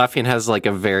 Laffian has like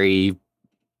a very,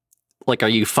 like, are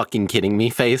you fucking kidding me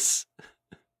face?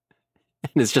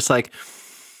 And it's just like,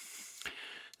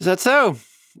 is that so?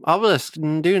 Obelisk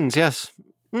and dunes, yes.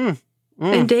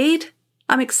 Indeed.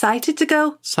 I'm excited to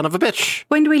go. Son of a bitch.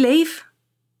 When do we leave?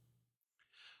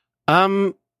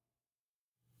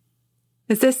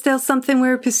 Is this still something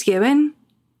we're pursuing?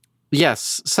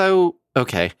 Yes, so,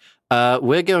 okay.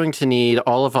 We're going to need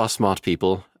all of our smart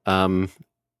people, and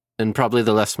probably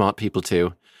the less smart people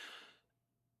too.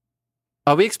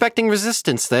 Are we expecting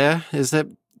resistance there? Is there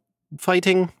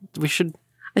fighting? I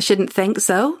shouldn't think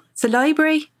so. It's a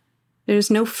library.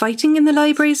 There's no fighting in the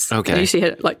libraries. Okay. And you see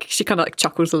her, like, she kind of like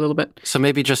chuckles a little bit. So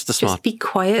maybe just the smart... Just be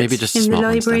quiet maybe just in the smart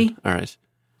ones library. then. All right.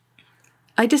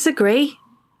 I disagree.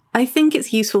 I think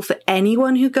it's useful for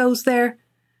anyone who goes there.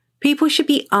 People should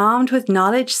be armed with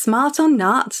knowledge, smart or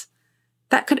not.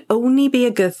 That could only be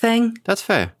a good thing. That's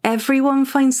fair. Everyone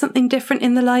finds something different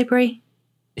in the library.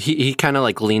 He kind of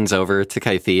like leans over to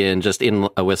Kythea and just in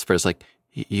a whisper is like,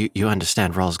 you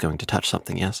understand Rawl's going to touch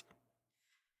something, yes?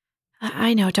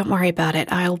 I know, don't worry about it.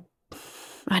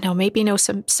 I know, maybe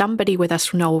somebody with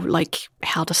us know, like,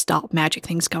 how to stop magic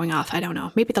things going off. I don't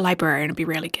know. Maybe the librarian would be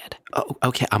really good. Oh,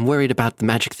 okay. I'm worried about the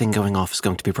magic thing going off is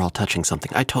going to be Rawl touching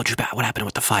something. I told you about what happened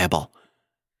with the fireball.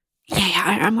 Yeah,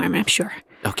 I'm sure.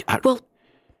 Okay.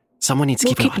 Someone needs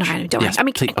to keep an eye on him. Don't worry. I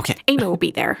mean, please, okay. Amy will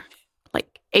be there.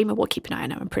 Like, Amy will keep an eye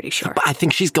on him, I'm pretty sure. But I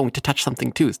think she's going to touch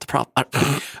something too. It's the problem.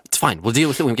 It's fine. We'll deal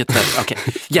with it when we get to that. Okay.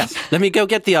 Yes. Let me go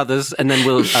get the others, and then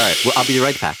all right. Well, I'll be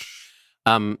right back.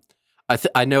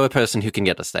 I know a person who can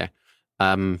get us there.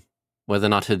 Whether or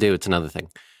not he'll do, it's another thing.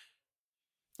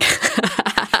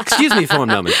 Excuse me for one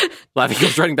moment. Laffy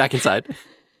goes running back inside.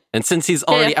 And since he's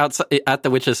already outside at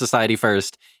the Witches' Society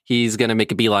first, he's going to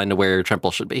make a beeline to where Tremple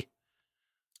should be.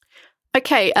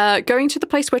 Okay, going to the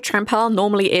place where Trempel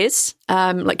normally is,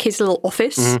 like his little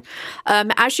office.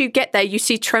 Mm-hmm. As you get there, you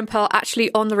see Trempel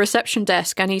actually on the reception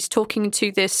desk, and he's talking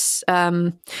to this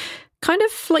kind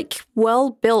of like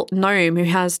well-built gnome who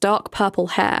has dark purple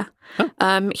hair.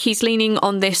 Huh. He's leaning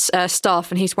on this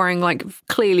staff, and he's wearing like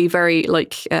clearly very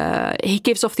like he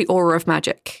gives off the aura of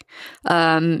magic,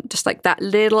 just like that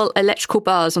little electrical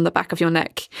buzz on the back of your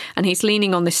neck. And he's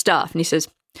leaning on this staff, and he says,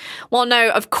 "Well, no,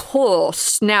 of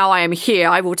course, now I am here,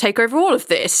 I will take over all of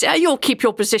this. You'll keep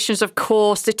your positions, of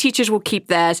course. The teachers will keep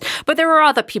theirs. But there are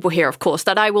other people here, of course,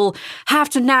 that I will have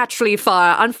to naturally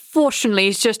fire. Unfortunately,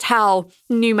 it's just how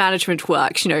new management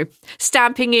works,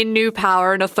 stamping in new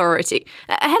power and authority.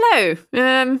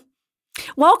 Hello.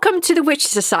 Welcome to the Witch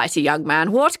Society, young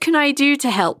man. What can I do to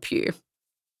help you?"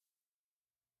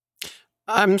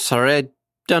 I'm sorry, I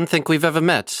don't think we've ever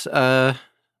met.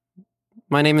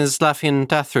 My name is Laffian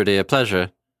Dathrudy, a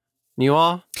pleasure. You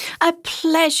are? A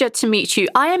pleasure to meet you.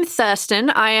 I am Thurston.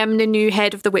 I am the new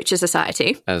head of the Witches'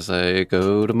 Society. As I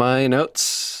go to my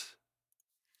notes.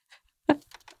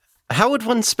 How would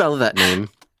one spell that name?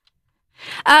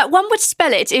 One would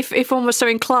spell it, if one was so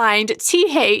inclined,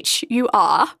 Thurston.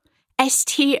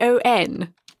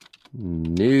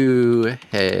 New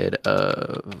head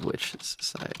of Witches'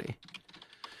 Society.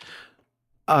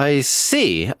 I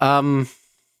see.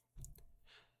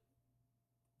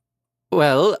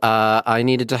 Well, I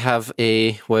needed to have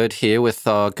a word here with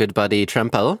our good buddy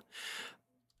Trempel.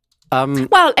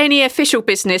 Well, any official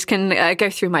business can go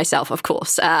through myself, of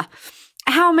course.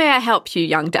 How may I help you,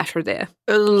 young Dasher there?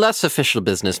 Less official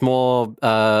business, more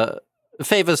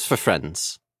favors for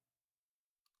friends.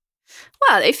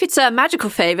 Well, if it's a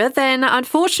magical favour, then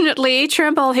unfortunately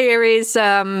Tremble here is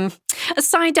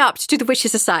signed up to the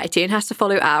Witches' Society and has to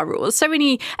follow our rules. So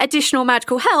any additional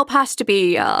magical help has to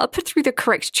be put through the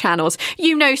correct channels,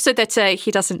 so that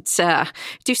he doesn't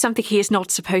do something he is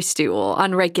not supposed to or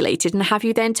unregulated and have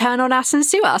you then turn on us and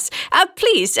sue us.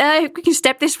 Please, we can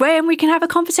step this way and we can have a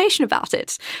conversation about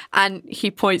it. And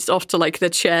he points off to like the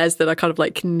chairs that are kind of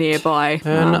like nearby.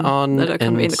 Turn on that are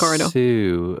kind of in the corridor.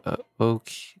 Sue.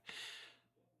 Okay.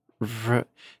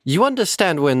 You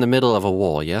understand we're in the middle of a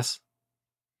war, yes?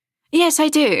 Yes, I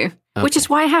do. Okay. Which is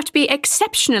why I have to be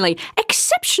exceptionally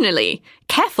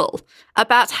careful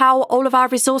about how all of our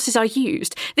resources are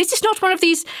used. This is not one of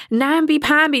these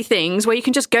namby-pamby things where you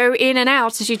can just go in and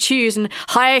out as you choose and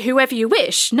hire whoever you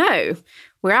wish. No,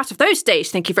 we're out of those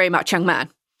days, thank you very much, young man.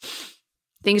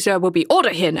 Things will be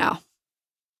order here now.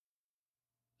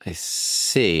 I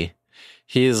see.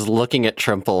 He is looking at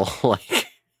Trimple like,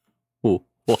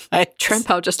 what?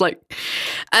 Trempel just like,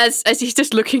 as he's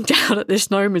just looking down at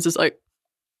this gnome, is just like,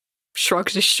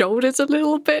 shrugs his shoulders a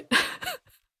little bit.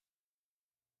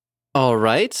 All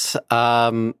right.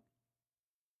 Sorry,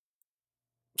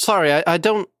 I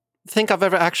don't think I've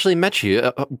ever actually met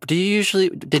you.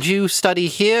 Did you study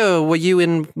here, or were you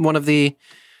in one of the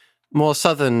more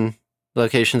southern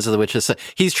locations of the Witches?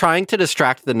 He's trying to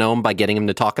distract the gnome by getting him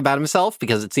to talk about himself,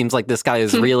 because it seems like this guy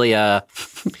is really about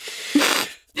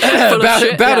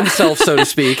himself, so to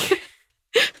speak.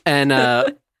 And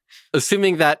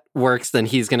assuming that works, then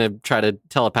he's going to try to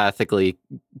telepathically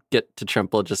get to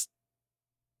Trimple. Just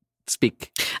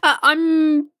speak.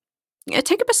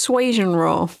 Take a persuasion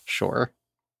roll. Sure.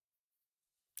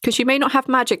 Because you may not have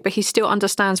magic, but he still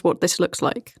understands what this looks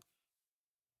like.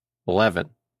 11.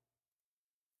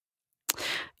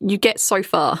 You get so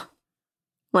far.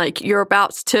 Like, you're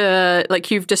about to,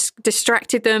 like, you've just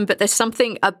distracted them, but there's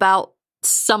something about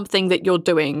something that you're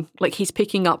doing. Like, he's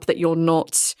picking up that you're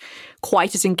not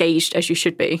quite as engaged as you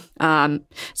should be.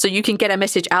 So you can get a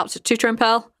message out to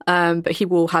Trempel, but he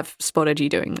will have spotted you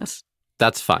doing this.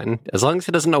 That's fine. As long as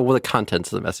he doesn't know what the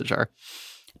contents of the message are.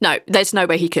 No, there's no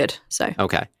way he could, so.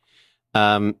 Okay.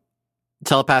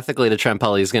 Telepathically to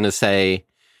Trempel, he's going to say,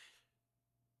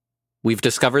 we've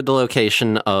discovered the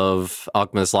location of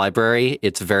Ogma's library.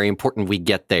 It's very important we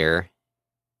get there.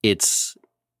 It's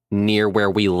near where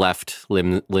we left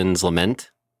Lynn's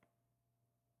Lament.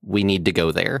 We need to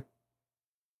go there.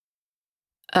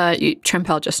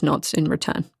 Trempel just nods in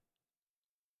return.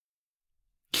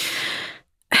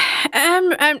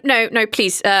 No,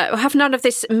 please. Have none of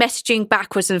this messaging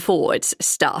backwards and forwards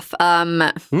stuff.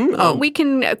 We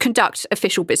can conduct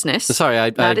official business. Sorry,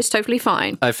 that is totally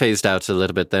fine. I phased out a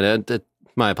little bit then.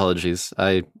 My apologies.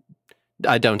 I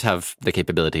don't have the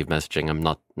capability of messaging. I'm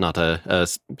not a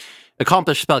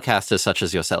accomplished spellcaster such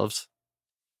as yourselves.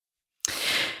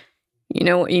 You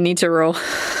know what you need to roll?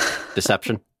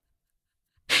 Deception?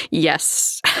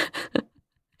 Yes.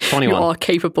 21. You are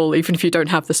capable, even if you don't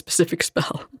have the specific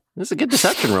spell. This is a good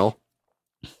deception roll.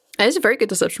 It is a very good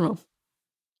deception roll.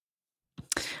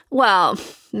 Well,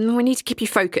 we need to keep you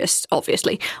focused,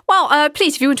 obviously. Well,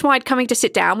 please, if you wouldn't mind coming to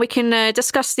sit down, we can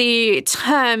discuss the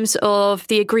terms of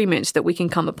the agreement that we can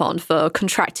come upon for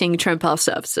contracting Trempel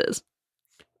services.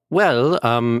 Well,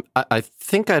 I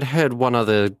think I'd heard one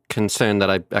other concern that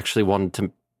I actually wanted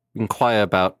to inquire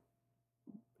about.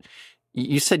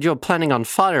 You said you're planning on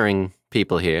firing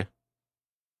people here.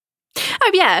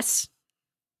 Oh, yes.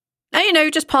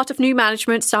 Just part of new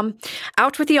management, some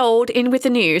out with the old, in with the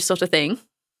new sort of thing.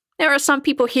 There are some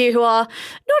people here who are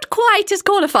not quite as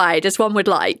qualified as one would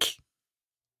like.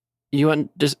 I'm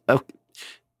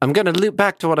going to loop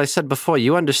back to what I said before.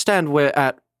 You understand we're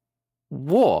at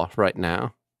war right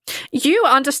now. You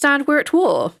understand we're at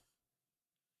war.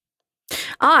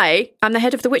 I am the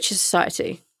head of the Witches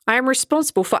Society. I am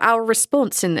responsible for our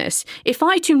response in this. If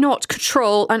I do not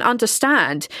control and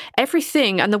understand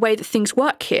everything and the way that things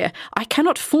work here, I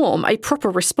cannot form a proper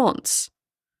response.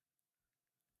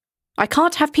 I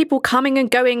can't have people coming and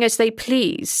going as they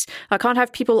please. I can't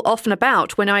have people off and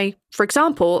about when I, for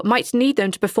example, might need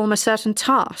them to perform a certain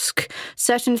task,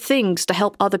 certain things to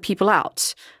help other people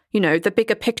out. The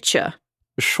bigger picture.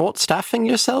 Short-staffing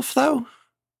yourself, though?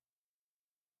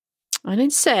 I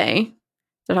didn't say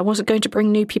that I wasn't going to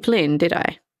bring new people in, did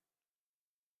I?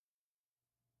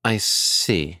 I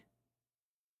see.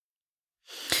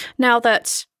 Now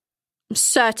that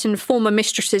certain former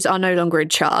mistresses are no longer in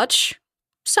charge,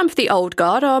 some of the old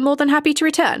guard are more than happy to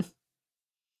return.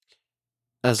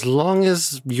 As long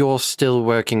as you're still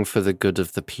working for the good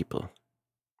of the people.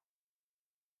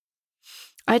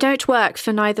 I don't work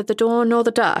for neither the dawn nor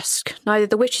the dusk. Neither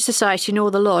the Witches' Society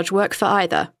nor the Lodge work for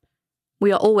either.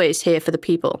 We are always here for the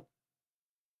people.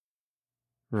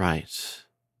 Right.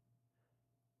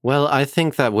 Well, I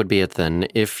think that would be it then.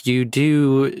 If you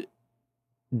do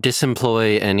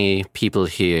disemploy any people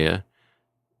here,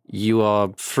 you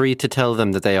are free to tell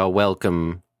them that they are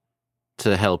welcome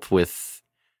to help with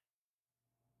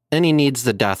any needs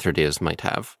the Dathradirs might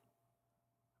have.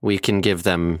 We can give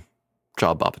them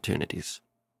job opportunities.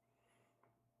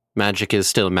 Magic is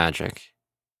still magic.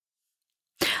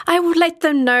 I will let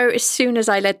them know as soon as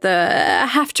I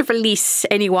have to release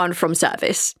anyone from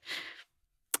service.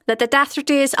 That the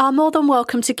Dathridirs are more than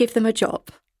welcome to give them a job.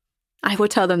 I will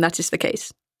tell them that is the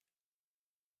case.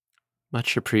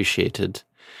 Much appreciated.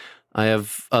 I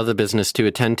have other business to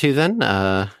attend to then.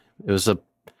 It was a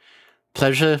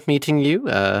pleasure meeting you,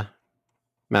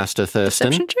 Master Thurston.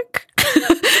 Perception check?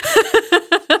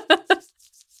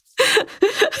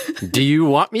 Do you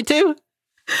want me to?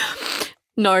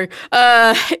 No.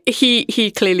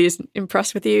 He clearly isn't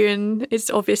impressed with you, and it's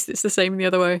obvious it's the same the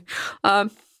other way.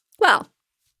 Well,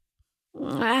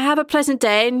 have a pleasant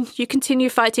day, and you continue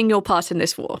fighting your part in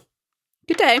this war.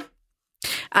 Good day.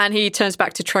 And he turns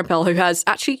back to Trempel, who has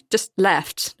actually just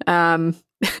left.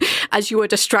 As you were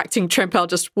distracting, Trempel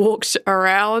just walked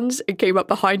around and came up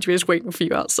behind you, is waiting for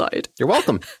you outside. You're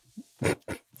welcome.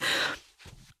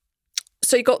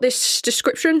 So you got this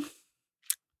description?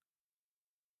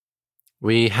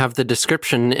 We have the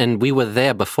description, and we were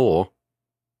there before.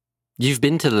 You've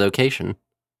been to the location.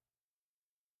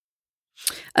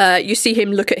 You see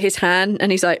him look at his hand,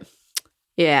 and he's like,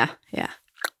 yeah,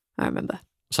 I remember.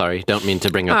 Sorry, don't mean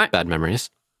to bring up bad memories.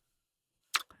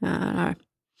 No.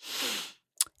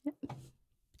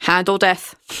 Hand or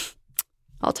death?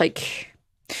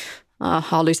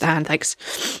 I'll lose the hand, thanks.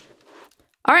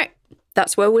 All right,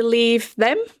 that's where we'll leave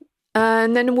them.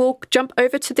 And then we'll jump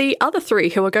over to the other three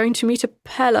who are going to meet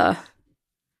Apella.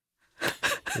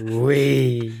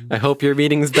 I hope your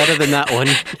meeting's better than that one.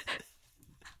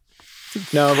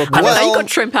 No, but I know you got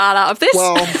Trempel out of this.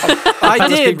 Well, I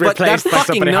did, but that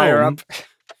fucking higher gnome. up.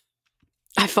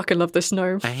 I fucking love this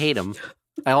gnome. I hate him.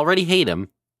 I already hate him.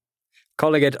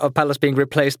 Calling it Apella's being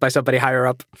replaced by somebody higher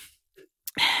up.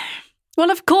 Well,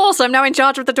 of course, I'm now in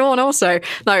charge of the Dawn also.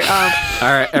 No, All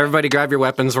right, everybody grab your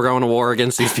weapons. We're going to war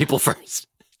against these people first.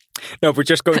 No, we're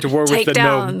just going to war with the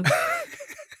gnome.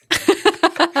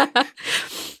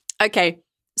 Okay,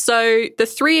 so the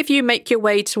three of you make your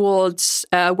way towards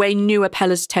where New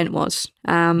Apella's tent was.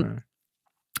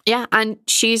 Yeah, and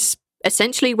she's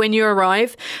essentially, when you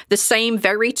arrive, the same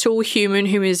very tall human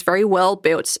who is very well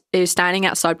built is standing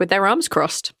outside with their arms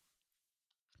crossed.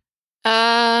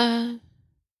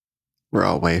 We're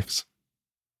all waves.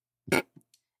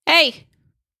 Hey.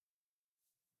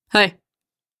 Hey.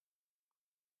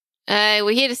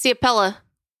 We're here to see Apella.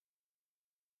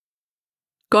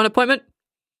 Got an appointment?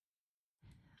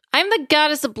 I'm the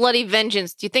goddess of bloody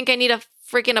vengeance. Do you think I need a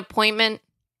freaking appointment?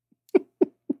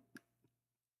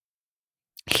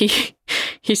 He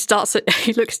starts it.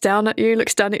 He looks down at you,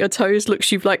 looks down at your toes,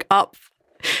 looks you like up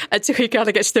until he kind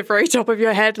of gets to the very top of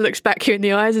your head, looks back you in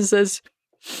the eyes and says,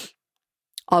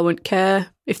 I wouldn't care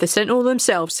if the Sentinel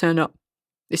themselves turn up.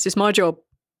 This is my job.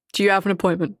 Do you have an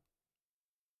appointment?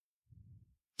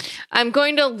 I'm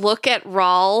going to look at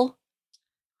Rawl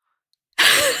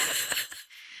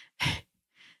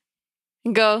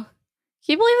and go, can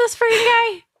you believe this freaking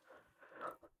guy?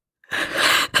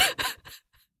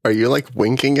 Are you like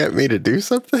winking at me to do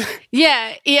something?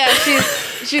 Yeah.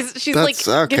 She's like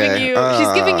okay. giving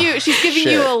you she's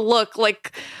giving you a look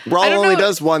like Rawl only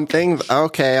does one thing.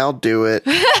 Okay, I'll do it.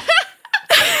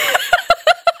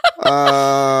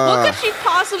 What could she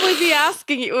possibly be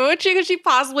asking you? What could she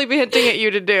possibly be hinting at you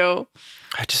to do?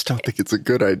 I just don't think it's a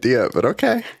good idea, but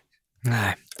okay.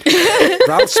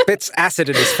 Rawl spits acid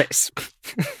in his face.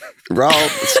 Rawl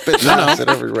spits acid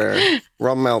everywhere.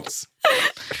 Rawl melts.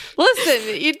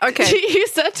 Listen, you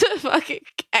sent a fucking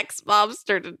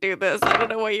ex-mobster to do this. I don't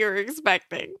know what you were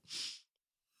expecting.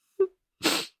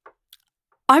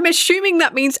 I'm assuming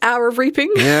that means hour of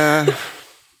reaping. Yeah.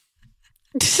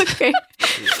 Okay.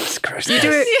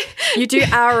 You do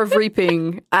hour of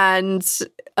reaping, and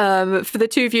for the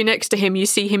two of you next to him, you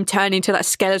see him turn into that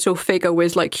skeletal figure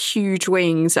with like huge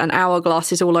wings and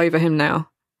hourglasses all over him now.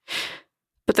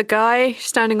 But the guy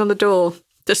standing on the door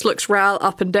just looks Rawl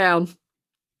up and down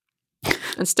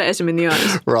and stares him in the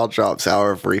eyes. Rawl drops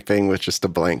hour of reaping with just a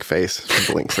blank face,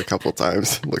 blinks a couple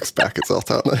times, looks back at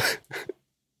Zoltana.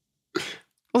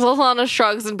 Zoltana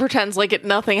shrugs and pretends like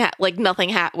nothing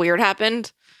weird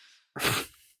happened.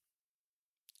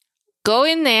 Go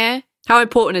in there. How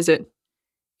important is it?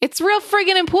 It's real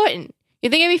friggin' important. You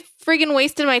think I'd be friggin'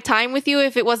 wasting my time with you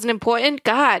if it wasn't important?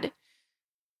 God.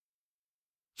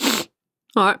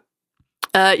 All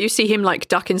right. You see him like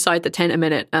duck inside the tent a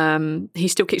minute. He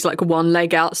still kicks like one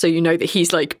leg out, so you know that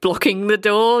he's like blocking the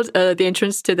door, the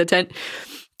entrance to the tent.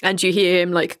 And you hear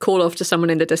him like call off to someone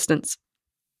in the distance.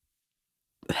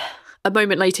 A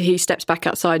moment later, he steps back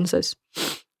outside and says,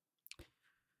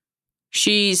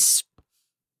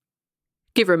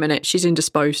 give her a minute. She's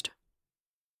indisposed.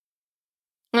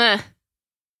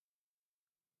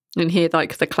 and hear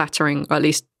like the clattering, or at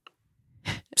least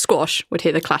Squash would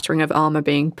hear the clattering of armor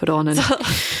being put on, and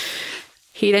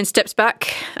he then steps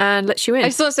back and lets you in. I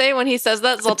just want to say, when he says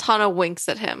that, Zoltana winks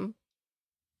at him.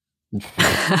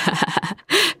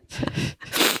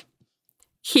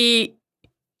 He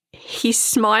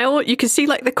smile. You can see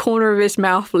like the corner of his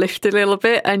mouth lift a little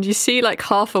bit, and you see like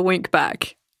half a wink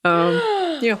back.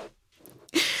 Yeah.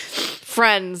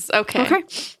 Friends. Okay.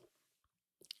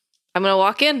 I'm gonna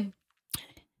walk in.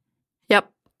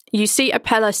 Yep. You see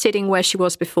Apella sitting where she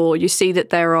was before. You see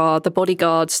that there are the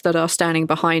bodyguards that are standing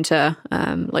behind her,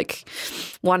 like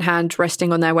one hand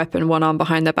resting on their weapon, one arm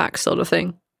behind their back, sort of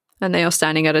thing. And they are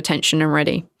standing at attention and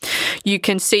ready. You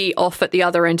can see off at the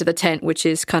other end of the tent, which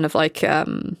is kind of like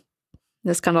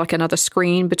there's kind of like another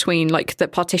screen between like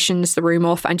that partitions the room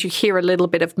off, and you hear a little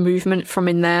bit of movement from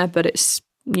in there, but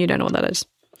you don't know what that is.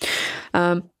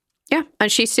 Yeah,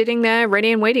 and she's sitting there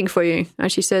ready and waiting for you,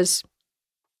 and she says,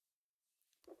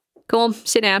 "Go on,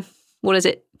 sit down. What is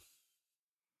it?"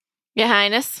 Your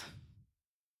Highness.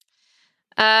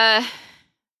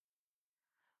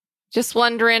 Just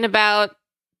wondering about...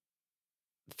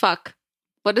 Fuck.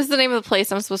 What is the name of the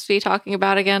place I'm supposed to be talking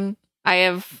about again? I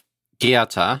have...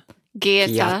 Giata.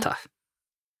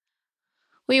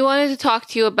 We wanted to talk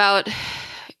to you about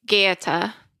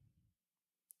Giata.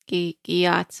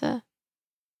 Giata.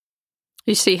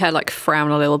 You see her like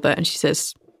frown a little bit, and she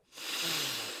says,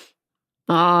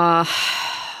 I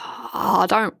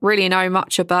don't really know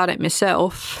much about it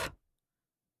myself.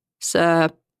 So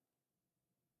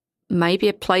maybe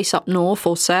a place up north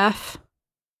or south.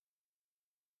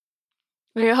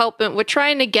 We're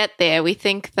trying to get there. We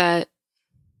think that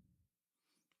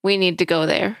we need to go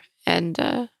there. And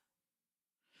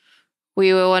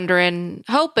we were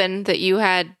hoping that you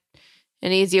had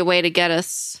an easier way to get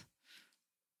us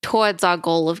towards our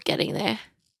goal of getting there.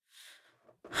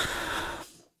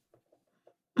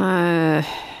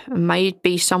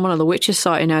 Maybe someone on the Witcher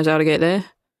site who knows how to get there.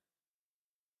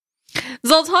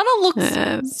 Zoltana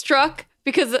looks struck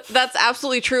because that's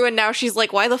absolutely true, and now she's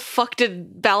like, why the fuck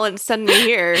did Balance send me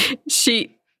here?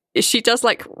 She does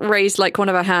like raise like one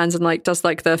of her hands and like does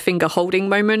like the finger holding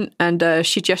moment, and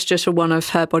she gestures to one of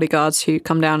her bodyguards who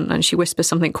come down, and she whispers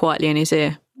something quietly in his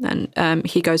ear, and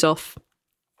he goes off,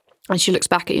 and she looks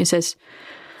back at you and says,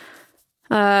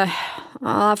 I'll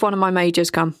have one of my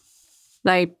mages come.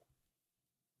 They're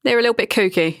a little bit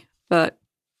kooky, but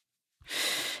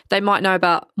they might know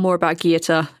more about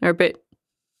Giata. They're a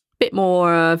bit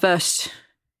more versed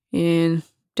in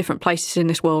different places in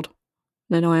this world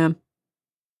than I am.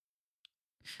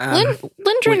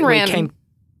 Lindgren ran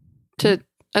to...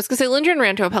 I was going to say, Lindgren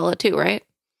ran to Apella too, right?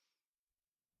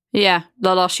 Yeah,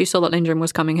 the last you saw that Lindgren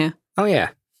was coming here. Oh, yeah.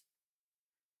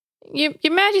 Your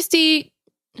Majesty,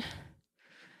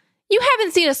 you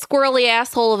haven't seen a squirrely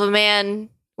asshole of a man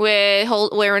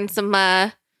wearing some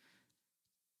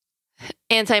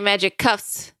anti-magic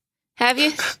cuffs, have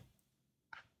you?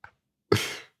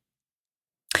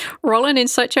 Roll an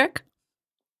insight check.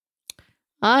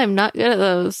 I'm not good at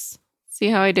those. See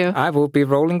how I do. I will be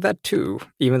rolling that too,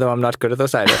 even though I'm not good at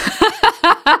those either.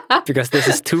 Because this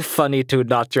is too funny to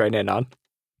not join in on.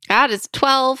 God, it's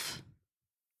 12.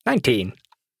 19.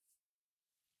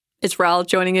 Is Ral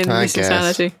joining in this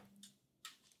insanity?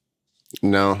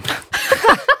 No.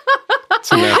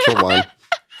 It's a natural one.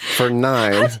 For 9.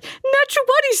 Natural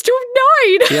one, he's still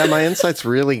 9. Yeah, my insight's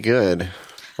really good.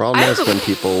 Ral knows when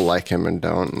people like him and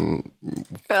don't, and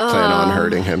plan on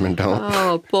hurting him and don't.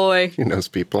 Oh, boy. He knows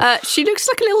people. She looks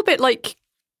like a little bit like...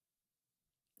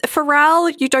 For Ral,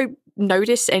 you don't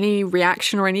notice any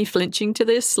reaction or any flinching to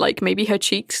this. Like, maybe her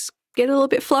cheeks get a little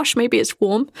bit flushed. Maybe it's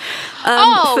warm.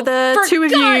 For the two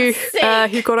of you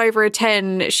who got over a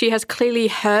 10, she has clearly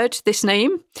heard this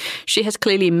name. She has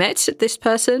clearly met this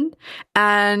person.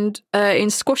 And in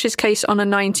Squash's case, on a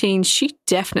 19, she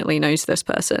definitely knows this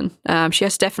person. She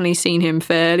has definitely seen him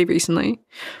fairly recently.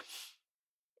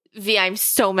 V, I'm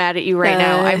so mad at you right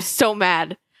now. I'm so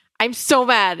mad. I'm so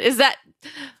mad. Is that...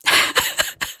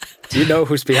 Do you know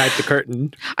who's behind the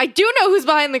curtain? I do know who's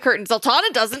behind the curtain. Zoltana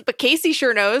doesn't, but Casey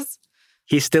sure knows.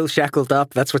 He's still shackled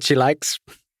up. That's what she likes.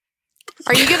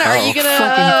 Are you gonna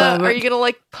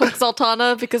like poke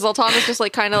Zoltana, because Zoltana's just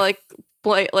like kind of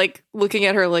like looking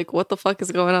at her like, what the fuck is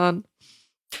going on?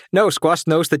 No, Squash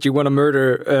knows that you want to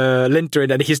murder Lindgren,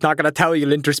 and he's not going to tell you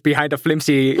Lindgren's behind a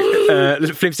flimsy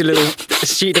little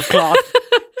sheet of cloth.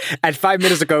 And 5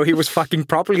 minutes ago, he was fucking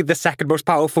probably the second most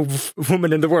powerful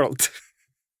woman in the world.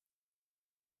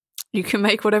 You can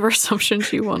make whatever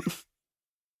assumptions you want.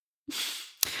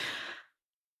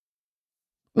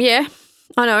 Yeah,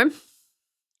 I know him.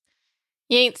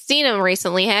 You ain't seen him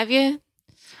recently, have you?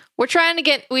 We're trying to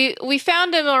get... We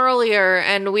found him earlier,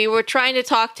 and we were trying to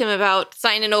talk to him about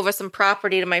signing over some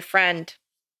property to my friend.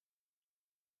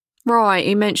 Right,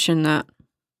 he mentioned that.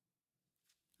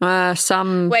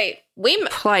 Some Wait,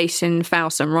 place in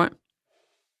Falsum, right?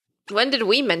 when did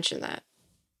we mention that?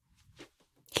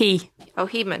 He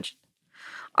mentioned.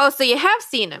 Oh, so you have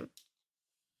seen him.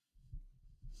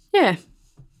 Yeah.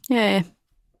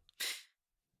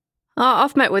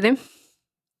 I've met with him.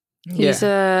 He's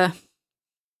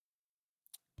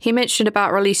he mentioned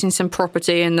about releasing some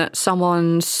property and that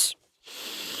someone's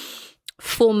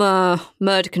former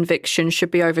murder conviction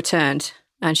should be overturned.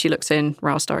 And she looks in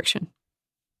Ral's direction.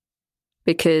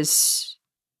 Because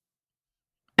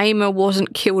Ama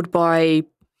wasn't killed by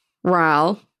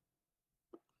Ral,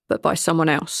 but by someone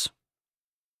else.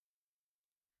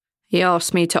 He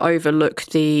asked me to overlook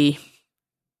the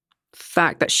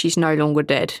fact that she's no longer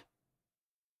dead.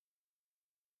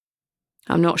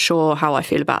 I'm not sure how I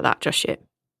feel about that just yet.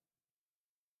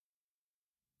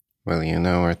 Well, you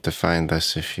know where to find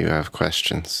us if you have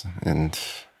questions, and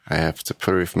I have to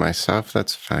prove myself,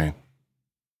 that's fine.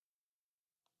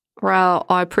 Ral,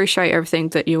 I appreciate everything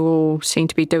that you all seem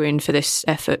to be doing for this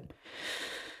effort,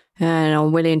 and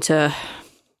I'm willing to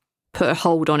put a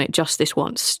hold on it just this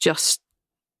once, just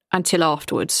until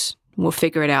afterwards. We'll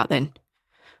figure it out then.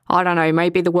 I don't know,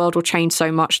 maybe the world will change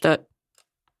so much that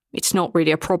it's not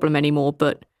really a problem anymore,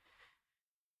 but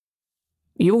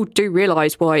you all do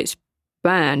realise why it's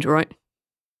banned, right?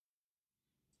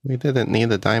 We didn't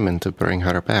need a diamond to bring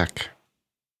her back.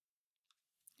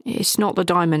 It's not the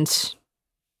diamonds.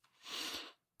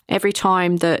 Every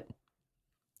time that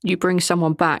you bring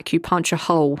someone back, you punch a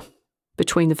hole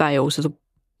between the veils of the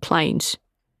planes.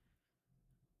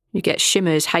 You get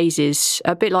shimmers, hazes,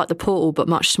 a bit like the portal, but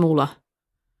much smaller.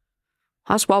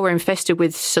 That's why we're infested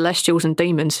with celestials and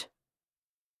demons.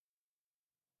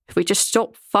 If we just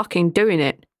stop fucking doing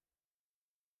it,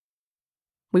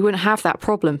 we wouldn't have that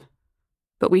problem.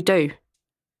 But we do.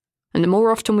 And the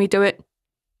more often we do it,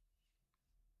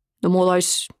 the more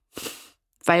those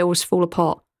veils fall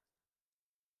apart.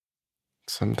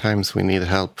 Sometimes we need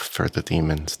help for the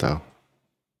demons, though.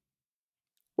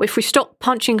 If we stop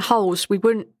punching holes, we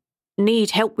wouldn't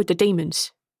need help with the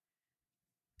demons.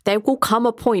 There will come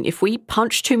a point if we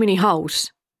punch too many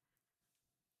holes.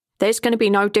 There's going to be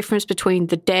no difference between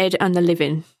the dead and the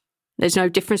living. There's no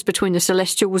difference between the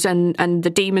celestials and the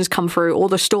demons come through, or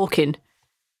the stalking.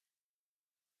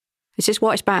 This is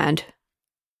why it's banned.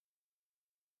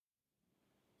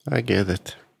 I get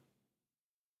it.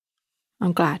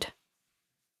 I'm glad.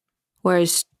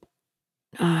 Whereas,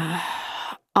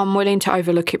 I'm willing to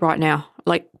overlook it right now.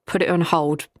 Like, put it on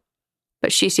hold.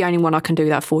 But she's the only one I can do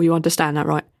that for. You understand that,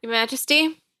 right? Your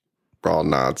Majesty? Brawl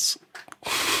nods.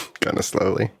 Kind of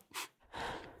slowly.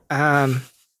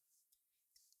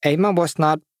 Ama was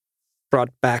not brought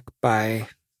back by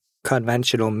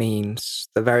conventional means.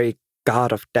 The very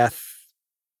god of death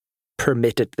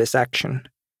permitted this action.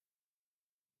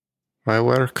 I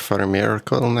work for a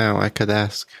miracle now, I could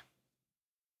ask.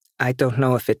 I don't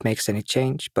know if it makes any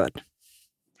change, but...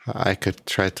 I could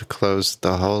try to close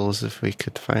the holes if we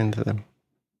could find them.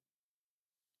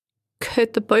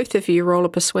 Could the both of you roll a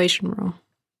persuasion roll?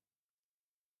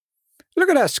 Look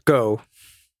at us go.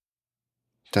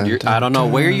 I don't know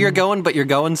where you're going, but you're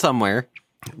going somewhere.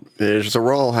 There's a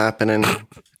roll happening.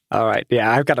 All right, yeah,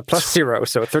 I've got a +0,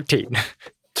 so 13.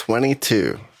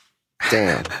 22.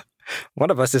 Damn.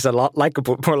 One of us is a lot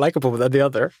more likable than the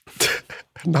other.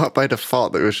 Not by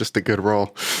default, it was just a good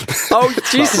roll. Oh,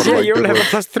 Jesus, yeah, you only have a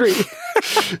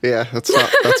 +3. Yeah, that's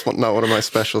not one of my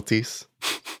specialties.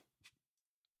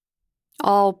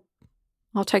 I'll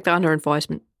take that under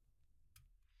advisement.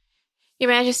 Your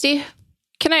Majesty,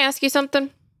 can I ask you something?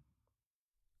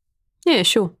 Yeah,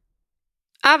 sure.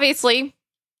 Obviously,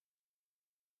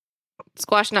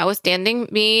 Squash notwithstanding,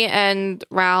 me and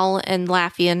Ral and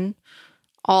Laffian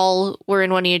all were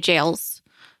in one of your jails.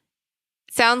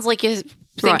 Sounds like you're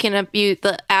thinking of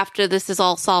after this is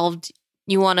all solved,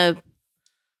 you want to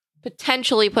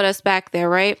potentially put us back there,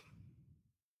 right?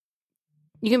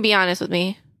 You can be honest with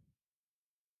me.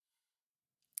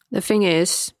 The thing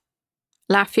is,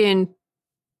 Laffian,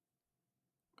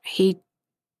 he's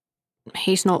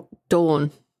not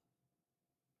Dawn.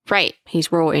 Right.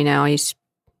 He's Rorty now. He's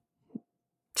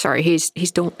Dawn.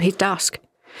 He's Dusk.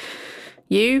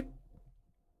 You're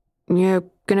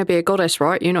gonna be a goddess,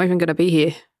 right? You're not even gonna be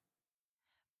here.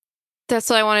 That's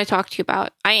what I want to talk to you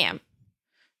about. I am.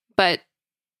 But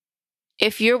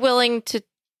if you're willing to...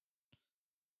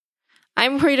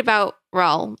 I'm worried about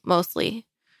Ral, mostly.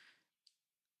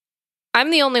 I'm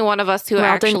the only one of us who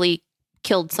actually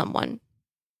killed someone.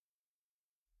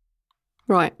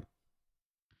 Right.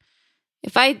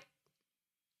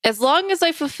 as long as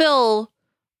I fulfill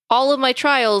all of my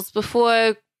trials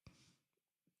before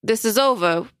this is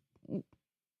over,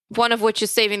 one of which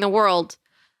is saving the world,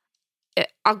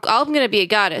 I'm going to be a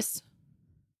goddess.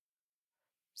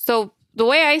 So the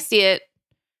way I see it,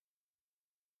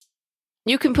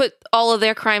 you can put all of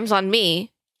their crimes on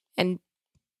me and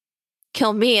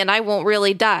kill me and I won't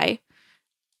really die.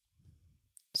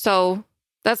 So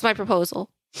that's my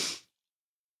proposal.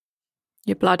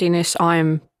 Your bloodiness, I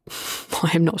am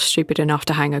not stupid enough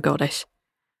to hang a goddess.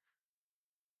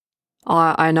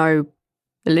 I know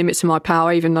the limits of my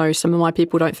power, even though some of my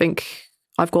people don't think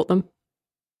I've got them.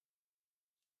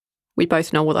 We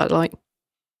both know what that's like.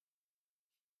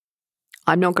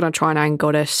 I'm not going to try and hang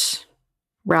goddess.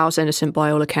 Raoul's innocent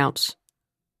by all accounts.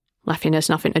 Laughing has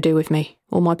nothing to do with me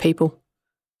or my people.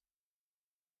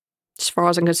 As far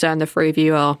as I'm concerned, the three of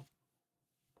you are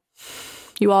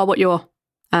what you are.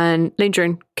 And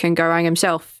Lindgren can go hang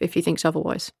himself if he thinks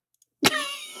otherwise.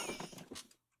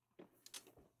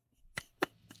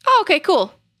 Oh, okay,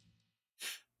 cool. I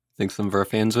think some of our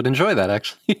fans would enjoy that,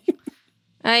 actually.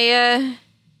 I'm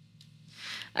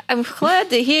glad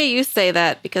to hear you say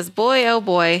that, because boy, oh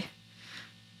boy,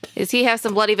 does he have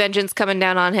some bloody vengeance coming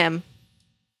down on him.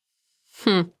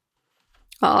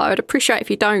 I would appreciate if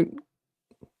you don't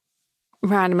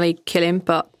randomly kill him,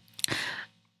 but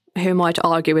who am I to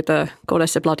argue with the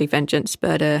goddess of bloody vengeance?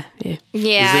 But yeah. Is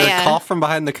it a cough from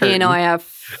behind the curtain? He and I have...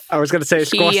 I was going to say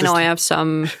Squash I have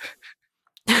some...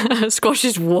 Squash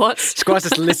is what? Squash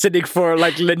is listening for,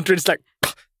 like, Lindgren's, like...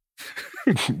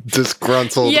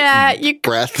 disgruntled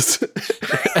breaths.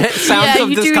 Sounds of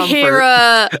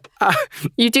discomfort.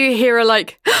 You do hear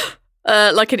like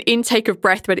an intake of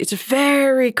breath, but it's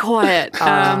very quiet.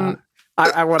 I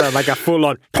want like a full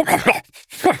on.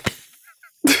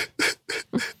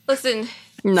 Listen.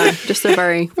 No, just a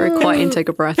very, very quiet intake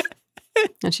of breath.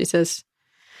 And she says,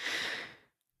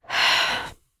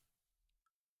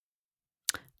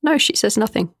 no, she says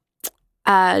nothing.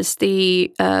 As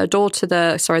the door to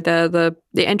the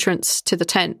entrance to the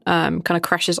tent kind of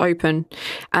crashes open,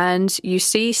 and you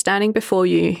see standing before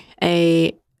you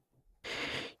a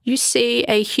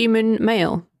human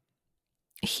male.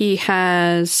 He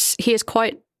is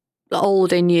quite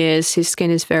old in years. His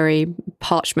skin is very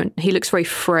parchment. He looks very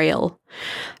frail.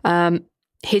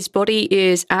 His body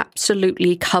is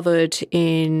absolutely covered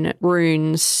in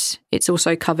runes. It's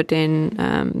also covered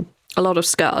in a lot of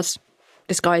scars.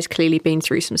 This guy's clearly been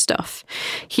through some stuff.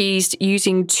 He's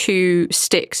using 2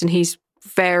 sticks and he's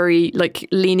very, like,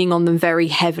 leaning on them very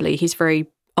heavily. He's very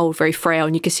old, very frail,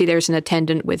 and you can see there's an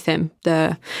attendant with him.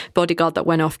 The bodyguard that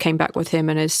went off came back with him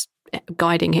and is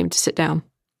guiding him to sit down.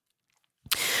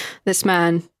 This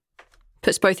man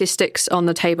puts both his sticks on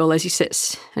the table as he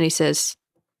sits, and he says,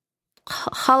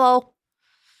 "Hello.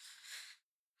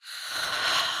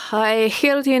 I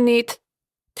hear you need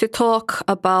to talk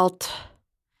about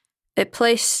a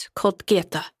place called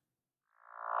Geta."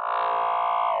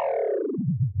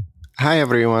 Hi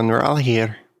everyone, we're all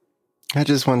here. I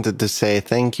just wanted to say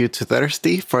thank you to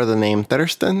Thirsty for the name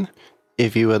Thurston.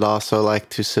 If you would also like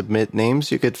to submit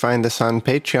names, you could find us on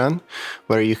Patreon,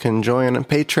 where you can join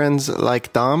patrons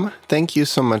like Dom. Thank you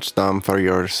so much, Dom, for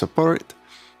your support.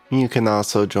 You can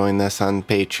also join us on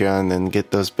Patreon and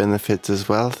get those benefits as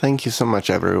well. Thank you so much,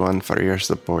 everyone, for your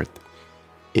support.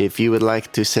 If you would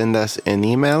like to send us an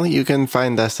email, you can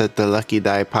find us at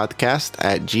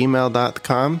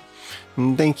theluckydiepodcast@gmail.com.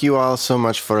 And thank you all so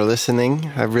much for listening.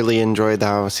 I've really enjoyed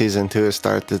how season 2 has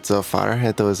started so far.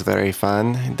 It was very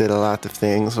fun. Did a lot of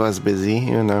things, was busy,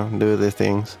 do the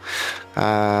things.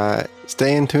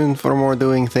 Stay in tune for more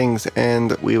doing things,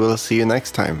 and we will see you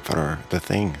next time for the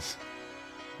things.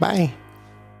 Bye.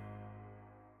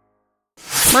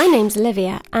 My name's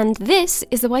Olivia, and this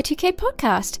is the Y2K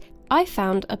podcast. I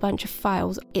found a bunch of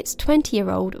files. It's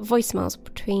 20-year-old voicemails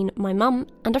between my mum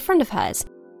and a friend of hers.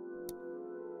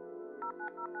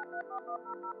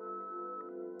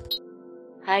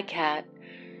 Hi, Kat.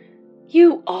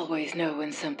 You always know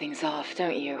when something's off,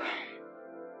 don't you?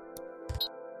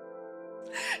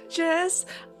 Jess,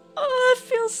 it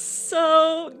feels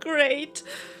so great.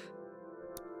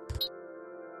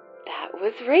 That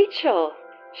was Rachel.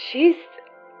 She's...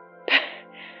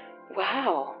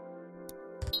 wow.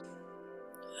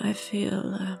 I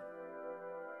feel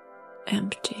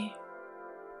empty.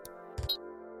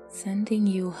 Sending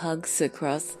you hugs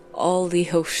across all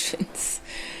the oceans.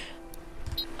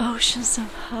 Oceans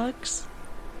of hugs?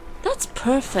 That's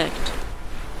perfect.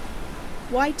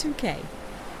 Y2K.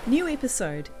 New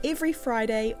episode every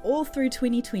Friday all through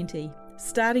 2020,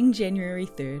 starting January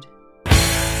 3rd.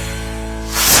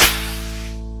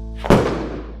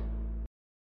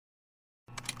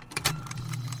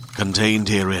 Contained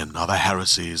herein are the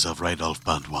heresies of Radolf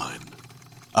Burntwine,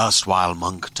 erstwhile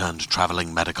monk turned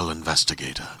traveling medical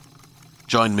investigator.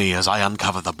 Join me as I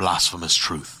uncover the blasphemous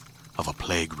truth of a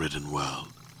plague-ridden world,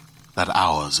 that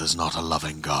ours is not a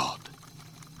loving God,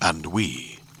 and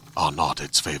we are not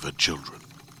its favored children.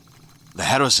 The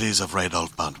heresies of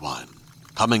Radolf Burntwine,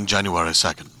 coming January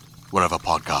 2nd, wherever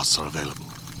podcasts are available.